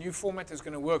how this new format is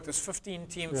going to work, this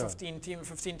 15-team, 15-team,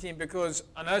 15-team, because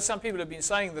I know some people have been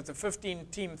saying that the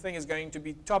 15-team thing is going to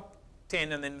be top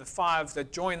 10 and then the 5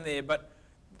 that join there, but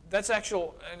that's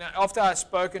actual. You know, after I've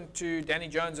spoken to Danny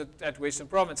Jones at Western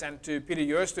Province and to Peter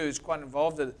Jooster, who's quite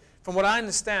involved in it, from what I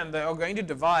understand, they are going to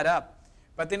divide up,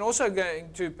 but then also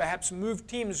going to perhaps move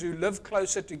teams who live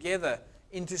closer together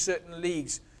into certain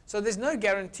leagues. So there's no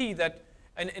guarantee that.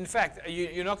 And in fact,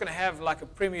 you're not going to have like a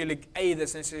Premier League A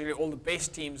that's necessarily all the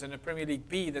best teams, and a Premier League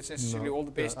B that's necessarily all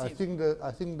the best teams.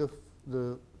 I think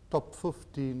the top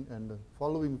 15 and the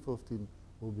following 15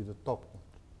 will be the top one.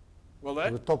 Will they?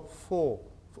 The top 4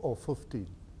 or 15,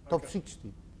 top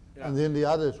 16, and then the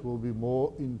others will be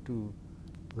more into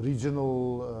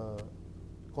regional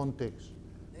context,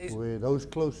 where those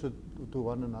closer to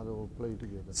one another will play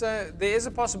together. So there is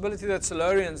a possibility that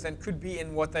Silurians then could be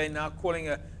in what they're now calling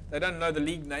a. They don't know the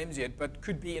league names yet, but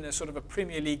could be in a sort of a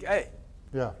Premier League A.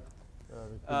 Yeah.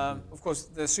 Of course,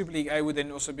 the Super League A would then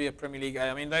also be a Premier League A.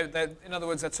 I mean, in other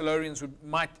words, that Silurians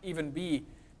might even be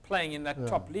playing in that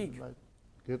top league. Might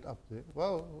get up there.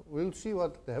 Well, we'll see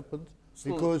what happens,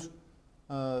 because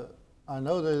I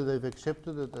know that they've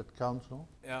accepted it at council.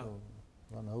 Yeah. So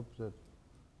one hopes that,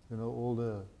 you know,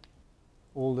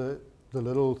 all the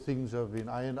little things have been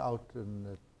ironed out and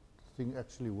that thing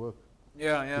actually works.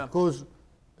 Yeah, yeah. Because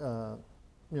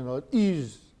you know, it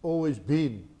is always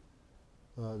been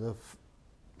the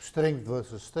strength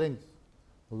versus strength.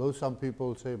 Although some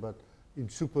people say, but in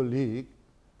Super League,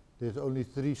 there's only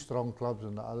 3 strong clubs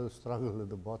and the others struggle at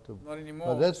the bottom. Not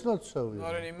anymore. But that's not so.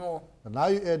 Not anymore. And now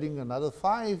you're adding another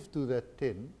 5 to that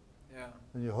 10. Yeah.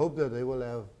 And you hope that they will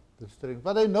have the strength.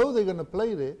 But they know they're going to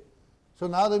play there. So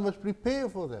now they must prepare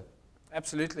for that.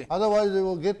 Absolutely. Otherwise they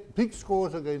will get big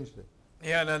scores against them.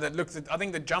 Yeah, no, I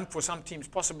think the jump for some teams,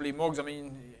 possibly Morgs, I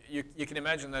mean, you can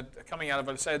imagine that coming out of,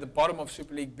 let's say, the bottom of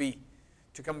Super League B,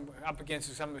 to come up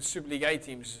against some Super League A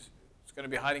teams, it's going to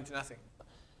be hiding to nothing.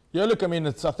 Yeah, look, I mean,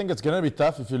 I think it's going to be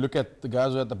tough if you look at the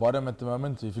guys who are at the bottom at the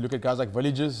moment. If you look at guys like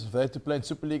Villages, if they had to play in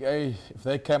Super League A, if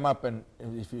they came up, and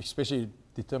if especially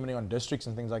determining on districts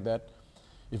and things like that,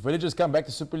 if Villages come back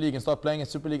to Super League and start playing at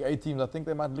Super League A teams, I think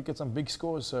they might look at some big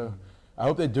scores. So I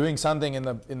hope they're doing something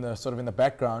in the sort of in the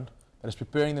background that is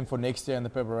preparing them for next year and the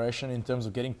preparation in terms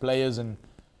of getting players and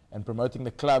promoting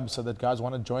the club, so that guys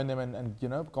want to join them and you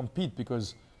know, compete,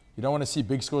 because you don't want to see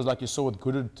big scores like you saw with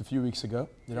Goodwood a few weeks ago.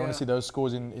 You don't want to see those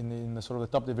scores in the sort of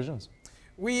the top divisions.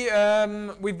 We've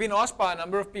been asked by a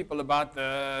number of people about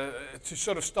to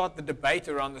sort of start the debate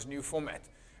around this new format.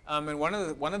 And one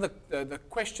of the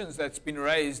questions that's been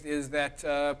raised is that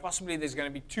possibly there's going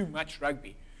to be too much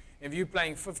rugby. If you're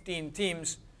playing 15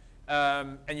 teams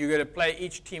and you're going to play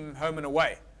each team home and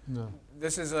away, No.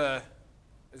 This is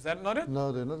that not it?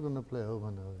 No, they're not going to play home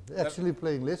and away. They're actually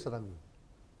playing less rugby.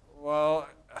 Well,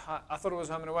 I thought it was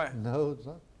home and away. No, it's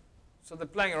not. So they're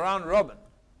playing around robin.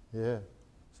 Yeah.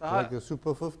 So Like a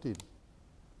Super 15.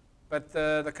 but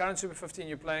the current Super 15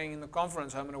 you're playing in the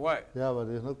conference home and away. Yeah, but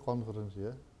there's no conference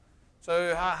here.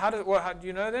 So how do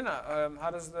you know then?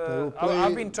 How does the? They will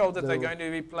I've play- been told that they they're will- going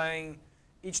to be playing.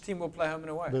 Each team will play home and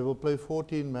away. They will play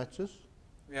 14 matches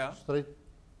Yeah. straight,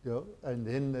 and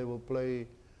then they will play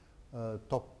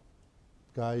top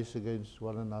guys against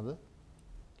one another,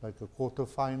 like a quarter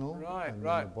final. Right, and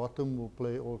right. Then the bottom will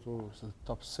play also. So the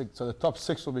top 6. So the top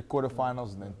 6 will be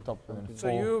quarterfinals, and then top and then So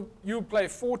 4. you play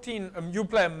 14. You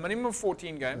play a minimum of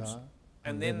 14 games, Yeah,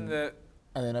 and then the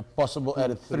And then a possible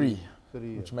added 3,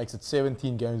 three, which makes it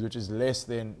 17 games, which is less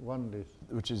than, one less.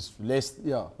 which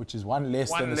is one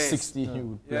less One than the less. 60 you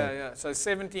would play. yeah. So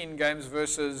 17 games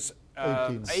versus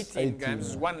 18. 18 games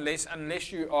is 18. one less,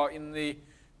 unless you are in the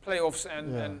playoffs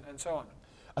and so on.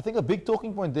 I think a big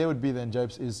talking point there would be then,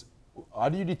 Japes, is how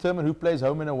do you determine who plays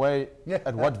home and away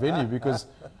at what venue? Because,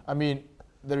 I mean,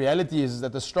 the reality is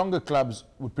that the stronger clubs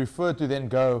would prefer to then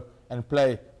go and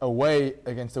play away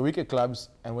against the weaker clubs,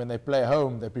 and when they play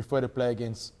home, they prefer to play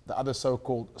against the other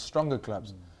so-called stronger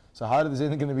clubs. So how is it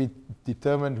going to be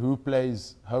determined who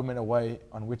plays home and away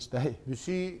on which day? You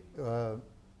see,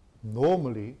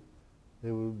 normally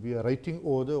there will be a rating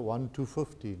order 1 to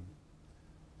 15.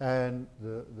 And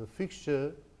the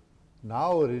fixture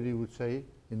now already would say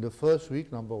in the first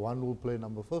week, number 1 will play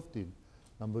number 15,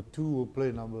 number 2 will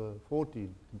play number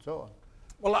 14, and so on.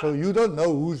 Well, So you don't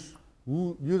know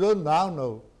you don't now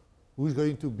know who's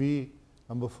going to be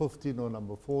number 15 or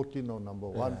number 14 or number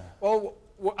 1. Well,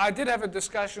 I did have a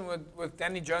discussion with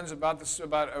Danny Jones about this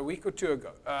about a week or two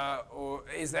ago,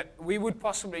 is that we would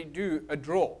possibly do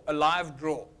a live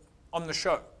draw on the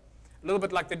show. A little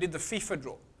bit like they did the FIFA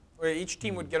draw, where each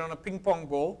team would get on a ping pong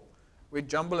ball, we'd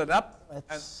jumble it up,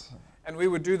 and we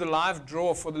would do the live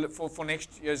draw for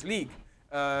next year's league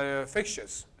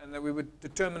fixtures, and then we would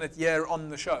determine it here on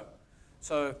the show.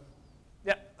 So,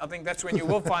 yeah, I think that's when you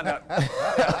will find out.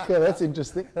 Okay, that's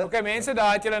interesting. Okay, mense,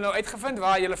 daar het julle nou uitgevind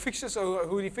waar julle fixtures,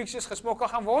 hoe die fixtures gesmokkel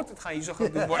gaan word. Dit gaan hierso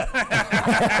gedoen word.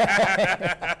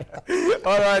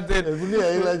 Alright then. Jy moet nie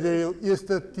heel dat jy jou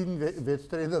eerste 10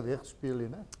 wedstryde wegspeel nie,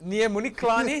 né? Nee, moenie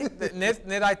kla nie. Net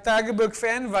daai Tigerberg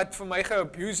fan wat vir my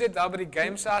ge-abuse het daar by die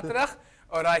game Saterdag.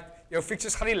 Alright, jou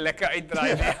fixtures gaan nie lekker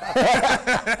uitdraai nie.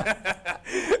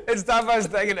 It's time for us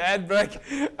to take an ad break.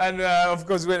 And of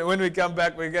course, when we come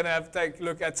back, we're going to have to take a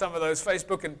look at some of those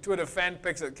Facebook and Twitter fan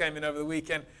pics that came in over the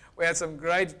weekend. We had some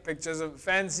great pictures of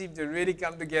fans seem to really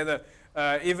come together,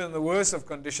 even in the worst of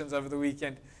conditions over the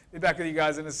weekend. Be back with you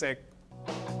guys in a sec.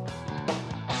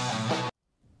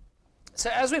 So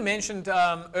as we mentioned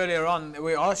earlier on,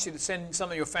 we asked you to send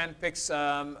some of your fan pics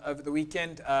over the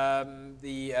weekend.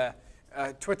 The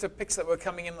Twitter pics that were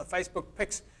coming in, the Facebook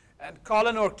pics. And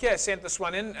Colin Orkier sent this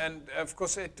one in, and of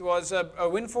course it was a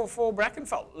win for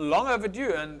Brackenfell. Long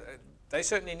overdue, and they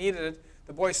certainly needed it.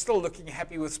 The boys still looking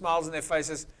happy with smiles on their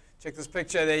faces. Check this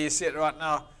picture, there you see it right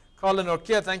now. Colin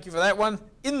Orkier, thank you for that one.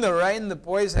 In the rain, the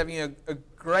boys having a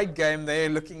great game there,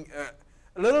 looking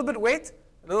a little bit wet,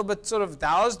 a little bit sort of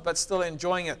doused, but still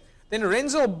enjoying it. Then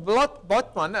Renzel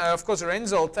Botman, of course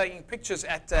Renzel taking pictures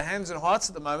at Hands and Hearts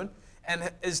at the moment,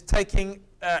 and is taking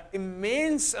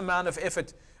immense amount of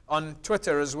effort on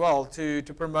Twitter as well to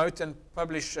promote and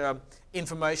publish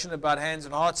information about Hands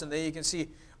and Hearts. And there you can see,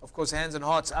 of course, Hands and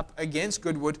Hearts up against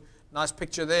Goodwood. Nice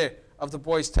picture there of the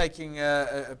boys taking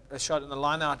a shot in the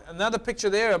line out. Another picture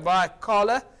there by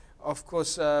Carla, of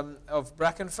course, of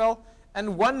Brackenfell.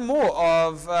 And one more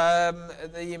of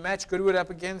the match Goodwood up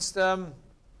against Hands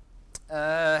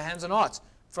and Hearts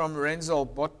from Renzel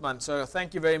Botman. So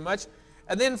thank you very much.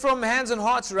 And then from Hands and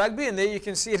Hearts Rugby, and there you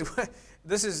can see it.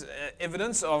 This is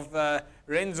evidence of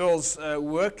Renzel's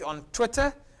work on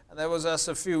Twitter. And that was us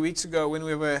a few weeks ago when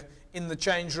we were in the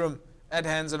change room at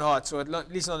Hands and Hearts, or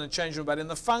at least not in the change room, but in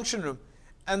the function room.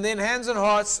 And then Hands and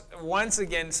Hearts once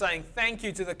again saying thank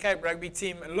you to the Cape Rugby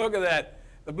team. And look at that,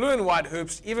 the blue and white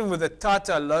hoops, even with the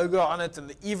Tata logo on it and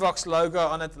the Evox logo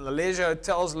on it and the Leisure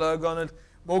Hotels logo on it,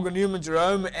 Morgan Newman,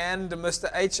 Jerome, and Mr.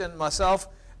 H and myself.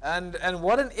 And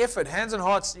what an effort. Hands and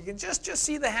Hearts, you can just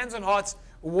see the Hands and Hearts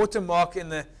watermark in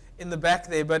the back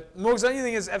there. But Morgs, the only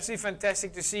thing is absolutely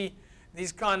fantastic to see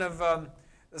these kind of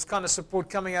this kind of support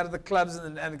coming out of the clubs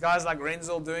and guys like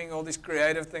Renzel doing all these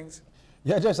creative things.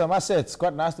 Yeah, Jess, I must say it's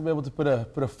quite nice to be able to put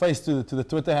a face to the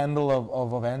Twitter handle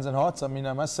of Hands and Hearts. I mean,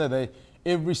 I must say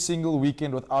every single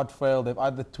weekend without fail they've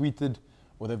either tweeted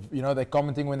or they're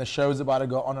commenting when the show's about to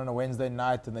go on a Wednesday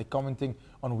night, and they're commenting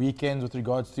on weekends with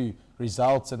regards to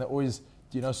results, and they're always,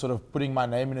 sort of putting my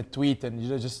name in a tweet and,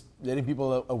 just letting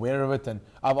people aware of it. And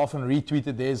I've often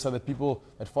retweeted theirs so that people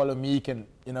that follow me can,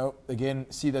 again,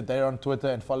 see that they're on Twitter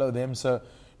and follow them. So,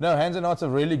 no, Hands and Hearts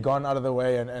have really gone out of the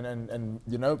way and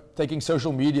taking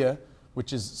social media,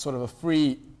 which is sort of a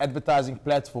free advertising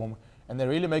platform, and they're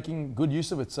really making good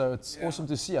use of it. So it's awesome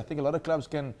to see. I think a lot of clubs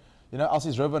can,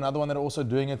 Elsie's River, another one that are also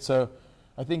doing it. So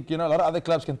I think, a lot of other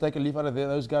clubs can take a leaf out of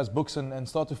those guys' books and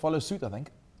start to follow suit, I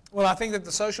think. Well, I think that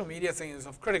the social media thing is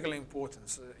of critical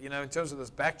importance, in terms of this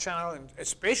back channel, and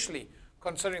especially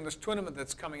considering this tournament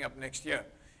that's coming up next year.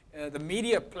 The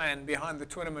media plan behind the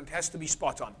tournament has to be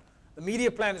spot on. The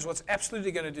media plan is what's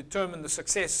absolutely going to determine the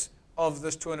success of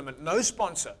this tournament. No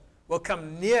sponsor will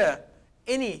come near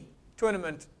any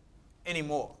tournament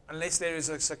anymore unless there is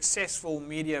a successful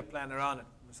media plan around it.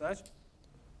 Massage?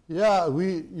 Yeah,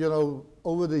 we,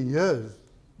 over the years,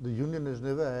 the union has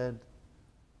never had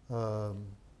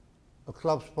a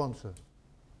club sponsor.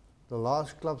 The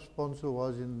last club sponsor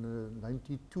was in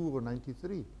 92 or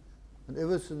 93. And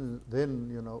ever since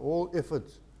then, all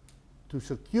efforts to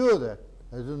secure that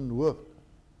hasn't worked.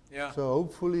 Yeah. So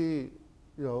hopefully,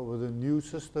 with a new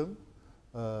system,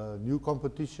 new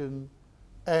competition,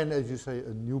 and as you say,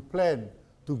 a new plan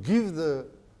to give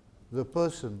the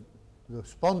person, the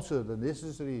sponsor, the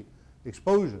necessary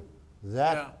exposure,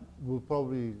 that will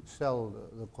probably sell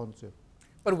the concept.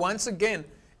 But once again,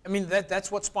 I mean,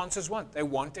 that's what sponsors want. They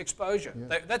want exposure.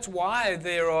 Yeah. That's why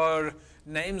there are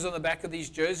names on the back of these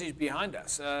jerseys behind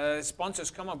us. Sponsors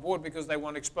come on board because they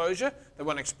want exposure. They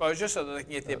want exposure so that they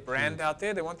can get their brand out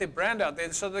there. They want their brand out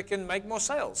there so they can make more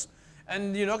sales.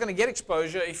 And you're not going to get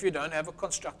exposure if you don't have a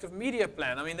constructive media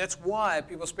plan. I mean, that's why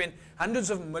people spend hundreds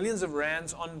of millions of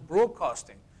rands on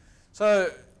broadcasting.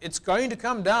 So it's going to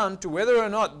come down to whether or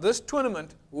not this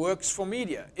tournament works for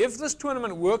media. If this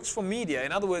tournament works for media,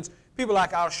 in other words, people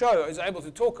like our show is able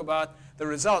to talk about the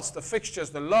results, the fixtures,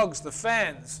 the logs, the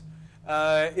fans,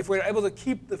 if we're able to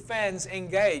keep the fans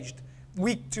engaged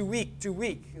week to week to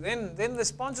week, then the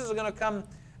sponsors are going to come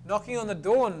knocking on the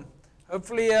door, and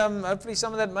hopefully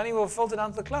some of that money will filter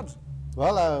down to the clubs.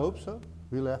 Well, I hope so.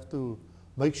 We'll have to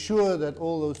make sure that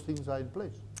all those things are in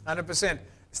place. 100%.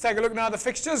 Let's take a look now at the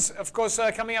fixtures. Of course,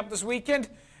 coming up this weekend,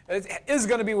 it is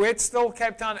going to be wet still.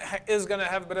 Cape Town is going to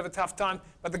have a bit of a tough time,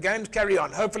 but the games carry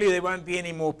on. Hopefully there won't be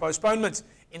any more postponements.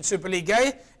 In Super League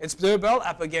A, it's Durban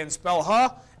up against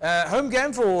Belhar. Home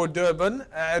game for Durban,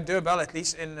 Durban at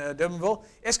least in Durbanville.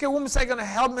 SK Women's take on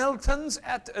Hamilton's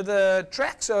at the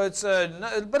track, so it's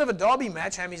a bit of a derby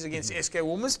match. Hammies against SK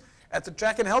Women's at the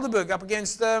track, and Helderberg up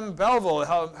against Belleville,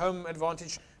 home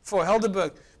advantage for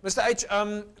Helderberg. Mr. H,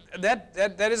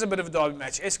 that is a bit of a derby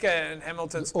match. SK and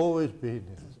Hamilton's. It's always been.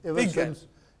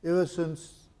 Ever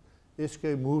since SK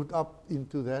moved up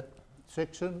into that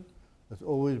section, it's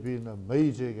always been a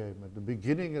major game. At the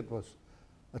beginning, it was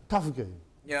a tough game.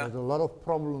 Yeah. There's a lot of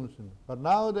problems in it. But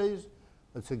nowadays,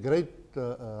 it's a great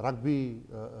rugby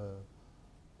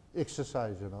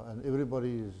exercise, and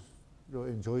everybody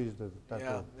enjoys the type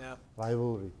of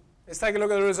rivalry. Let's take a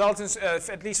look at the results,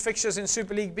 at least fixtures in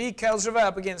Super League B. Kales River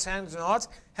up against Hands and Hearts.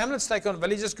 Hamlets take on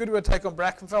Villages. Goodwood take on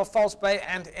Brackenfell. False Bay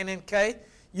and NNK.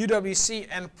 UWC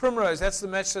and Primrose. That's the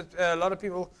match that a lot of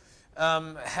people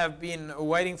have been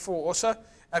waiting for also.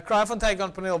 Cryfon take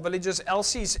on Pernille Villages.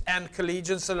 Elsies and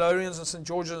Collegians. Solarians and St.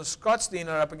 George's and Scottsdean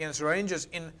are up against Rangers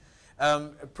in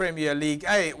Premier League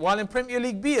A. While in Premier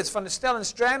League B, it's Van der Stel and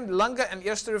Strand, Lunga and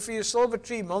Eerste Rivier,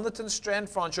 Silvertree, Milnerton, Strand,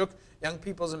 Franschhoek, Young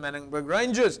Peoples and Manningbrook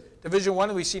Rangers. Division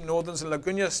 1, we see Northerns and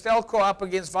Laguna. Stelco up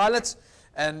against Violets.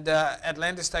 And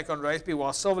Atlantis take on Wraithby,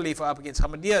 while Silverleaf are up against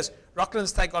Hamadias.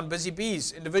 Rocklands take on Busy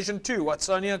Bees. In Division 2,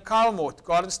 Watsonia and Kylemore.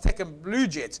 Gardens take on Blue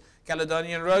Jets.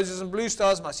 Caledonian Roses and Blue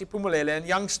Stars. Masi Pumalele and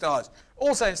Young Stars.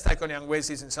 All Saints take on Young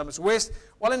Wesleys in Summers West.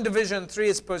 While in Division 3,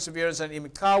 it's Perseverance and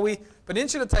Imikawi.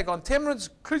 Peninsula take on Temperance.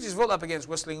 Clutchesville up against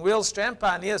Whistling Wheels. Strand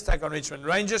Pioneers take on Richmond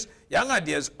Rangers. Young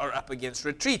Ideas are up against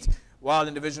Retreat. While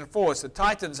in Division 4, it's the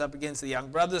Titans up against the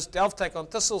Young Brothers. Delft take on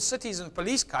Thistle, Cities and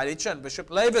Police, Kailicha and Bishop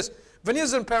Lavis.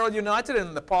 Vineyards and Peril United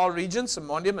in the Paarl region,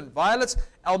 Simondium and Violets,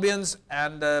 Albions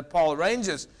and Paarl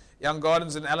Rangers. Young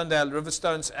Gardens and Allendale,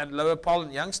 Riverstones and Lower Paarl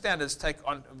and Young Standards take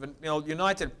on Vintmill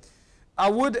United. I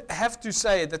would have to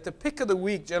say that the pick of the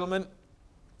week, gentlemen,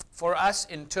 for us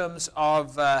in terms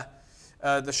of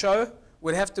the show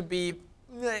would have to be,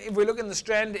 if we look in the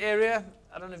Strand area,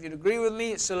 I don't know if you'd agree with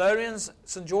me, Solarians,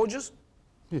 St. George's?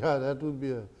 Yeah, that would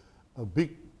be a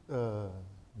big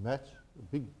match, a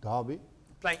big derby.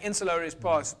 Playing in Solarius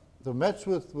Pass. The match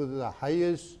with the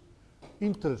highest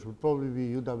interest would probably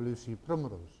be UWC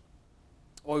Primrose.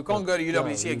 Or we can't go to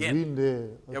UWC yeah, again. We've been there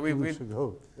Yeah, 2 weeks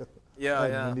ago.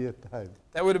 Many a time.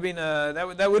 That would have been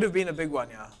that would have been a big one,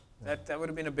 yeah. That would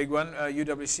have been a big one,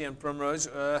 UWC and Primrose.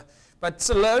 But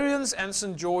Solarians and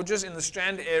St. George's in the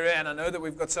Strand area, and I know that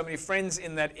we've got so many friends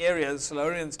in that area. The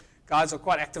Solarians guys are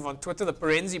quite active on Twitter, the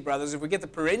Perenzi brothers. If we get the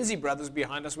Perenzi brothers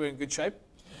behind us, we're in good shape.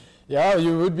 Yeah,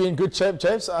 you would be in good shape,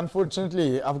 chaps.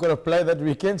 Unfortunately, I've got to play that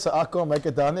weekend, so I can't make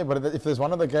it down there. But if there's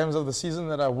one of the games of the season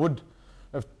that I would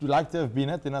have liked to have been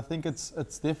at, then I think it's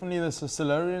definitely the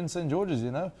Solarian St. George's,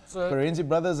 you know. So Perenzi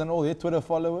brothers and all their Twitter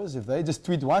followers, if they just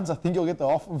tweet once, I think you'll get the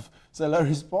half of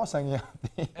Solari's pass hanging out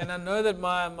there. And I know that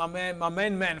my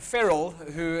main man, Ferrell,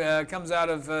 who comes out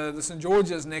of the St.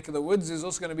 George's neck of the woods, is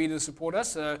also going to be to support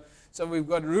us. So we've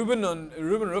got Ruben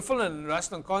Ruffel and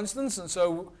Rustin Constance, and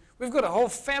so we've got a whole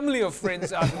family of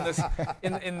friends out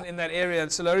in that area. And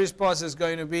Solari's Pass is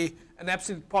going to be an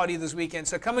absolute party this weekend.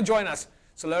 So come and join us.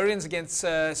 Solarians against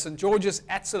St. George's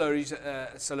at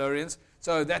Solarians.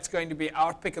 So that's going to be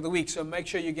our pick of the week. So make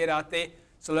sure you get out there.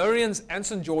 Solarians and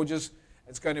St. George's.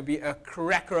 It's going to be a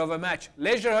cracker of a match.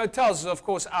 Leisure Hotels is, of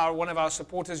course, one of our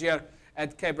supporters here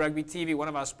at Cape Rugby TV, one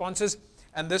of our sponsors.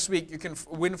 And this week you can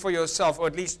win for yourself, or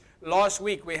at least last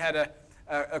week we had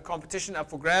a competition up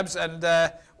for grabs, and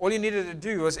all you needed to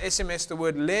do was SMS the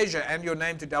word leisure and your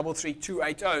name to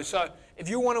 33280. So if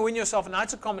you want to win yourself a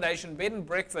night's accommodation, bed and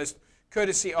breakfast,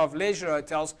 courtesy of Leisure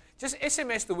Hotels, just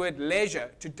SMS the word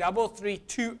leisure to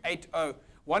 33280.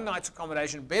 One night's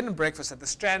accommodation, bed and breakfast at the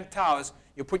Strand Towers.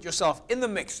 You'll put yourself in the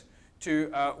mix to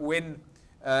win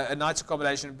a night's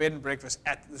accommodation, bed and breakfast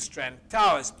at the Strand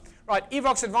Towers. Right,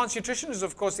 Evox Advanced Nutrition is,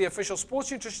 of course, the official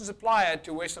sports nutrition supplier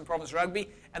to Western Province Rugby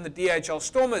and the DHL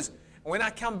Stormers. And when I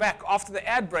come back after the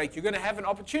ad break, you're going to have an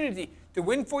opportunity to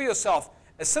win for yourself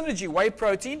a Synergy Whey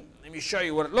Protein. Let me show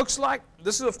you what it looks like.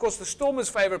 This is, of course, the Stormers'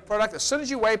 favorite product, a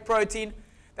Synergy Whey Protein.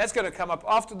 That's going to come up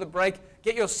after the break.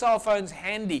 Get your cell phones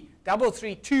handy,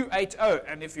 33280.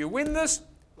 And if you win this,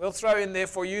 we'll throw in there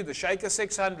for you the Shaker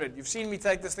 600. You've seen me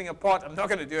take this thing apart. I'm not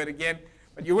going to do it again.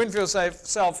 But you win for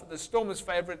yourself the Stormers'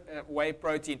 favorite whey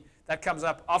protein. That comes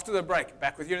up after the break.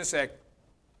 Back with you in a sec.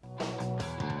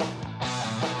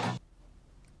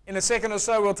 In a second or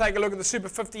so, we'll take a look at the Super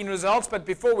 15 results. But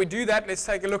before we do that, let's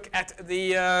take a look at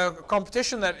the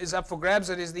competition that is up for grabs.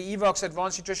 It is the Evox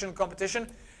Advanced Nutrition competition.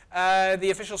 The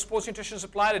official sports nutrition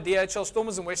supplier to DHL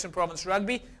Stormers and Western Province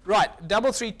Rugby. Right,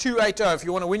 33280 if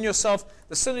you want to win yourself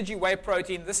the Synergy Whey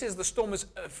Protein. This is the Stormers'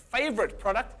 favorite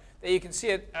product. There you can see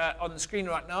it on the screen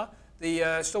right now.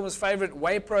 The Stormers' favorite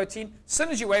whey protein.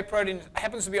 Synergy Whey Protein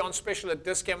happens to be on special at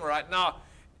Discount right now.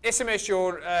 SMS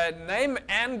your name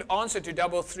and answer to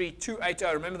 33280.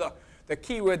 Remember the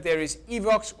keyword there is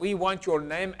Evox. We want your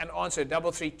name and answer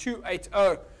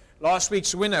 33280. Last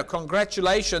week's winner,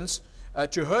 congratulations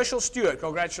to Herschel Stewart.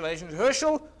 Congratulations,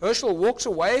 Herschel. Herschel walks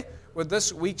away with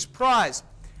this week's prize.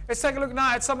 Let's take a look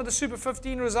now at some of the Super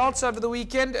 15 results over the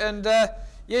weekend. And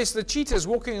yes, the Cheetahs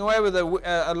walking away with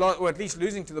a lot, or at least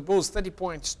losing to the Bulls, 30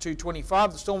 points to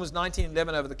 25. The Stormers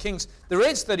 19-11 over the Kings. The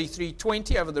Reds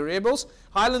 33-20 over the Rebels.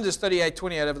 Highlanders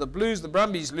 38-28 over the Blues. The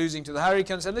Brumbies losing to the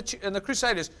Hurricanes. And the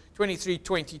Crusaders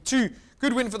 23-22.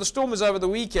 Good win for the Stormers over the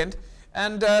weekend.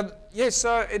 And yes,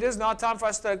 so it is now time for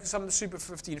us to take some of the Super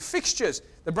 15 fixtures.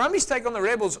 The Brumbies take on the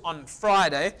Rebels on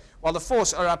Friday, while the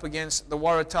Force are up against the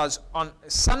Waratahs on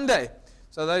Sunday.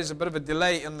 So there's a bit of a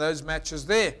delay in those matches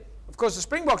there. Of course, the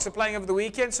Springboks are playing over the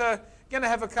weekend, so going to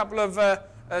have a couple of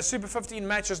Super 15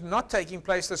 matches not taking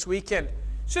place this weekend.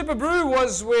 Super Brew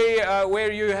was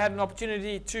where you had an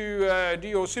opportunity to do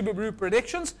your Super Brew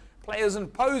predictions, players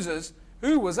and posers,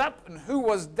 who was up and who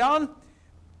was down.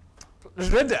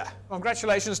 Ridder,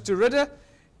 congratulations to Ridder.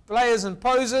 Players and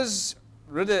posers,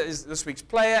 Ridder is this week's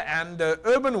player, and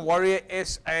Urban Warrior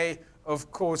SA, of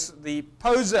course, the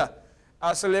poser.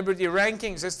 Our celebrity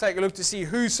rankings. Let's take a look to see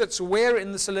who sits where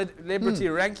in the celebrity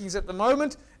rankings at the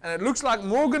moment. And it looks like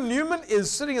Morgan Newman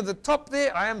is sitting at the top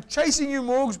there. I am chasing you,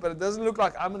 Morgs, but it doesn't look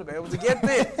like I'm going to be able to get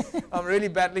there. I'm really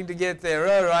battling to get there.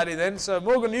 Alrighty then. So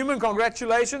Morgan Newman,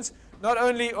 congratulations. Not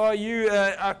only are you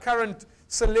our current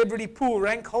celebrity pool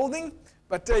rank holding,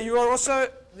 but you are also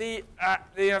the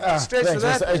stretch for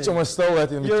that. H almost stole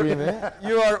that in between there.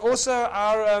 You are also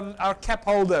our cap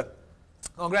holder.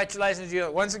 Congratulations, you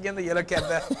once again the yellow cap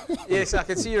there. Yes, I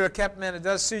can see you're a cap man. It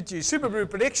does suit you. Super Brew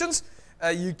predictions.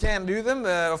 You can do them.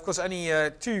 Of course, only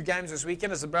 2 games this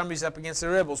weekend as the Brumbies up against the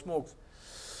Rebels. Morgs.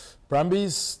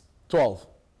 Brumbies 12.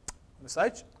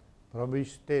 Message?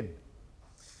 Brumbies 10.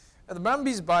 The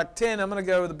Brumbies by 10. I'm going to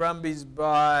go with the Brumbies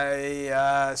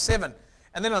by 7.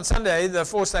 And then on Sunday, the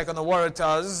Force take on the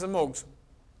Waratahs. Morgs.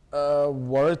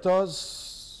 Waratahs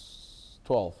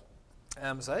 12.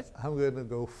 Sage? I'm going to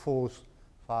go force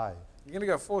 5. You're going to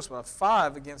go force by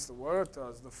 5 against the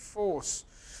Waratahs.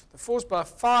 The force by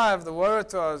 5, the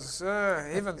Waratahs.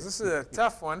 Heavens, this is a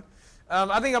tough one.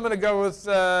 I think I'm going to go with,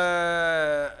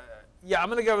 I'm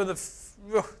going to go with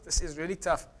this is really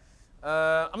tough.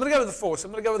 I'm going to go with the force. I'm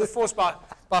going to go with the force by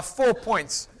 4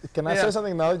 points. Can I say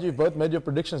something now that you both made your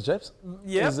predictions, Japs?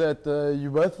 Yeah. Is that you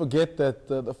both forget that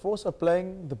the Force are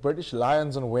playing the British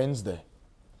Lions on Wednesday.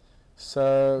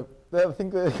 So I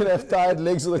think they're going to have tired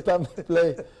legs by the time they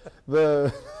play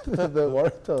the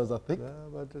Waratahs, I think. Yeah,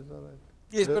 but it's all right.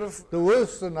 Yes, the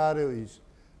worst scenario is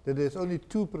that there's only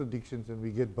 2 predictions and we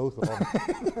get both wrong.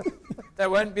 That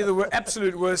won't be the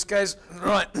absolute worst case.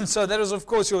 Right, so that was, of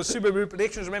course, your Super Bowl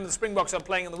predictions. Remember, the Springboks are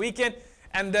playing on the weekend.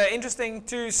 And interesting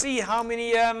to see how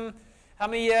many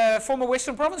former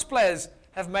Western Province players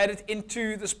have made it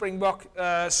into the Springbok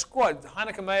squad.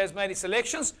 Heineke Meyer has made his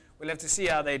selections. We'll have to see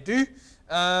how they do.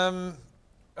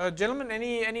 Gentlemen,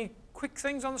 any quick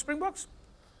things on the Springboks?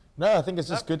 No, I think it's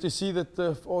just good to see that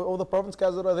all the province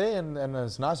guys that are there, and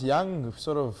it's nice, young,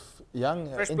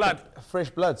 fresh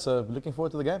blood. So looking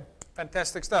forward to the game.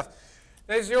 Fantastic stuff.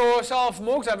 There's yourself,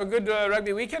 Morgs. Have a good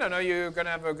rugby weekend. I know you're going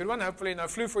to have a good one. Hopefully no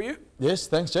flu for you. Yes,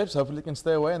 thanks, James. Hopefully you can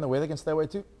stay away and the weather can stay away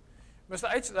too.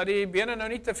 Mr. H, dat die bene nou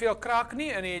nie te veel kraak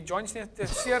nie en die joints nie te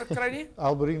seer kry nie.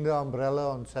 I'll bring the umbrella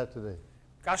on Saturday.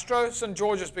 Castro, St.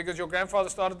 George's, because your grandfather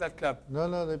started that club.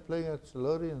 No, they're playing at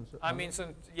Solarians. I mean,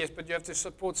 yes, but you have to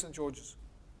support St. George's.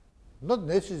 Not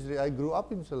necessarily. I grew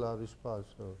up in Solari's Park,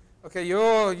 so. Okay,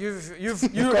 your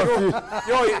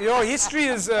history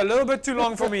is a little bit too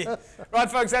long for me.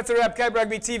 Right, folks, that's a wrap. Cape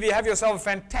Rugby TV. Have yourself a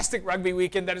fantastic rugby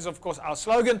weekend. That is, of course, our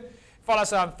slogan. Follow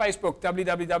us on Facebook,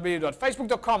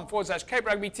 www.facebook.com/Cape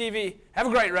Rugby TV. Have a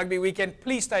great rugby weekend.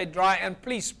 Please stay dry and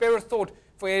please spare a thought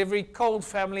for every cold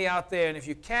family out there. And if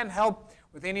you can help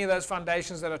with any of those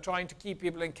foundations that are trying to keep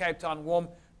people in Cape Town warm,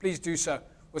 please do so.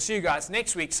 We'll see you guys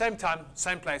next week, same time,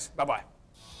 same place. Bye-bye.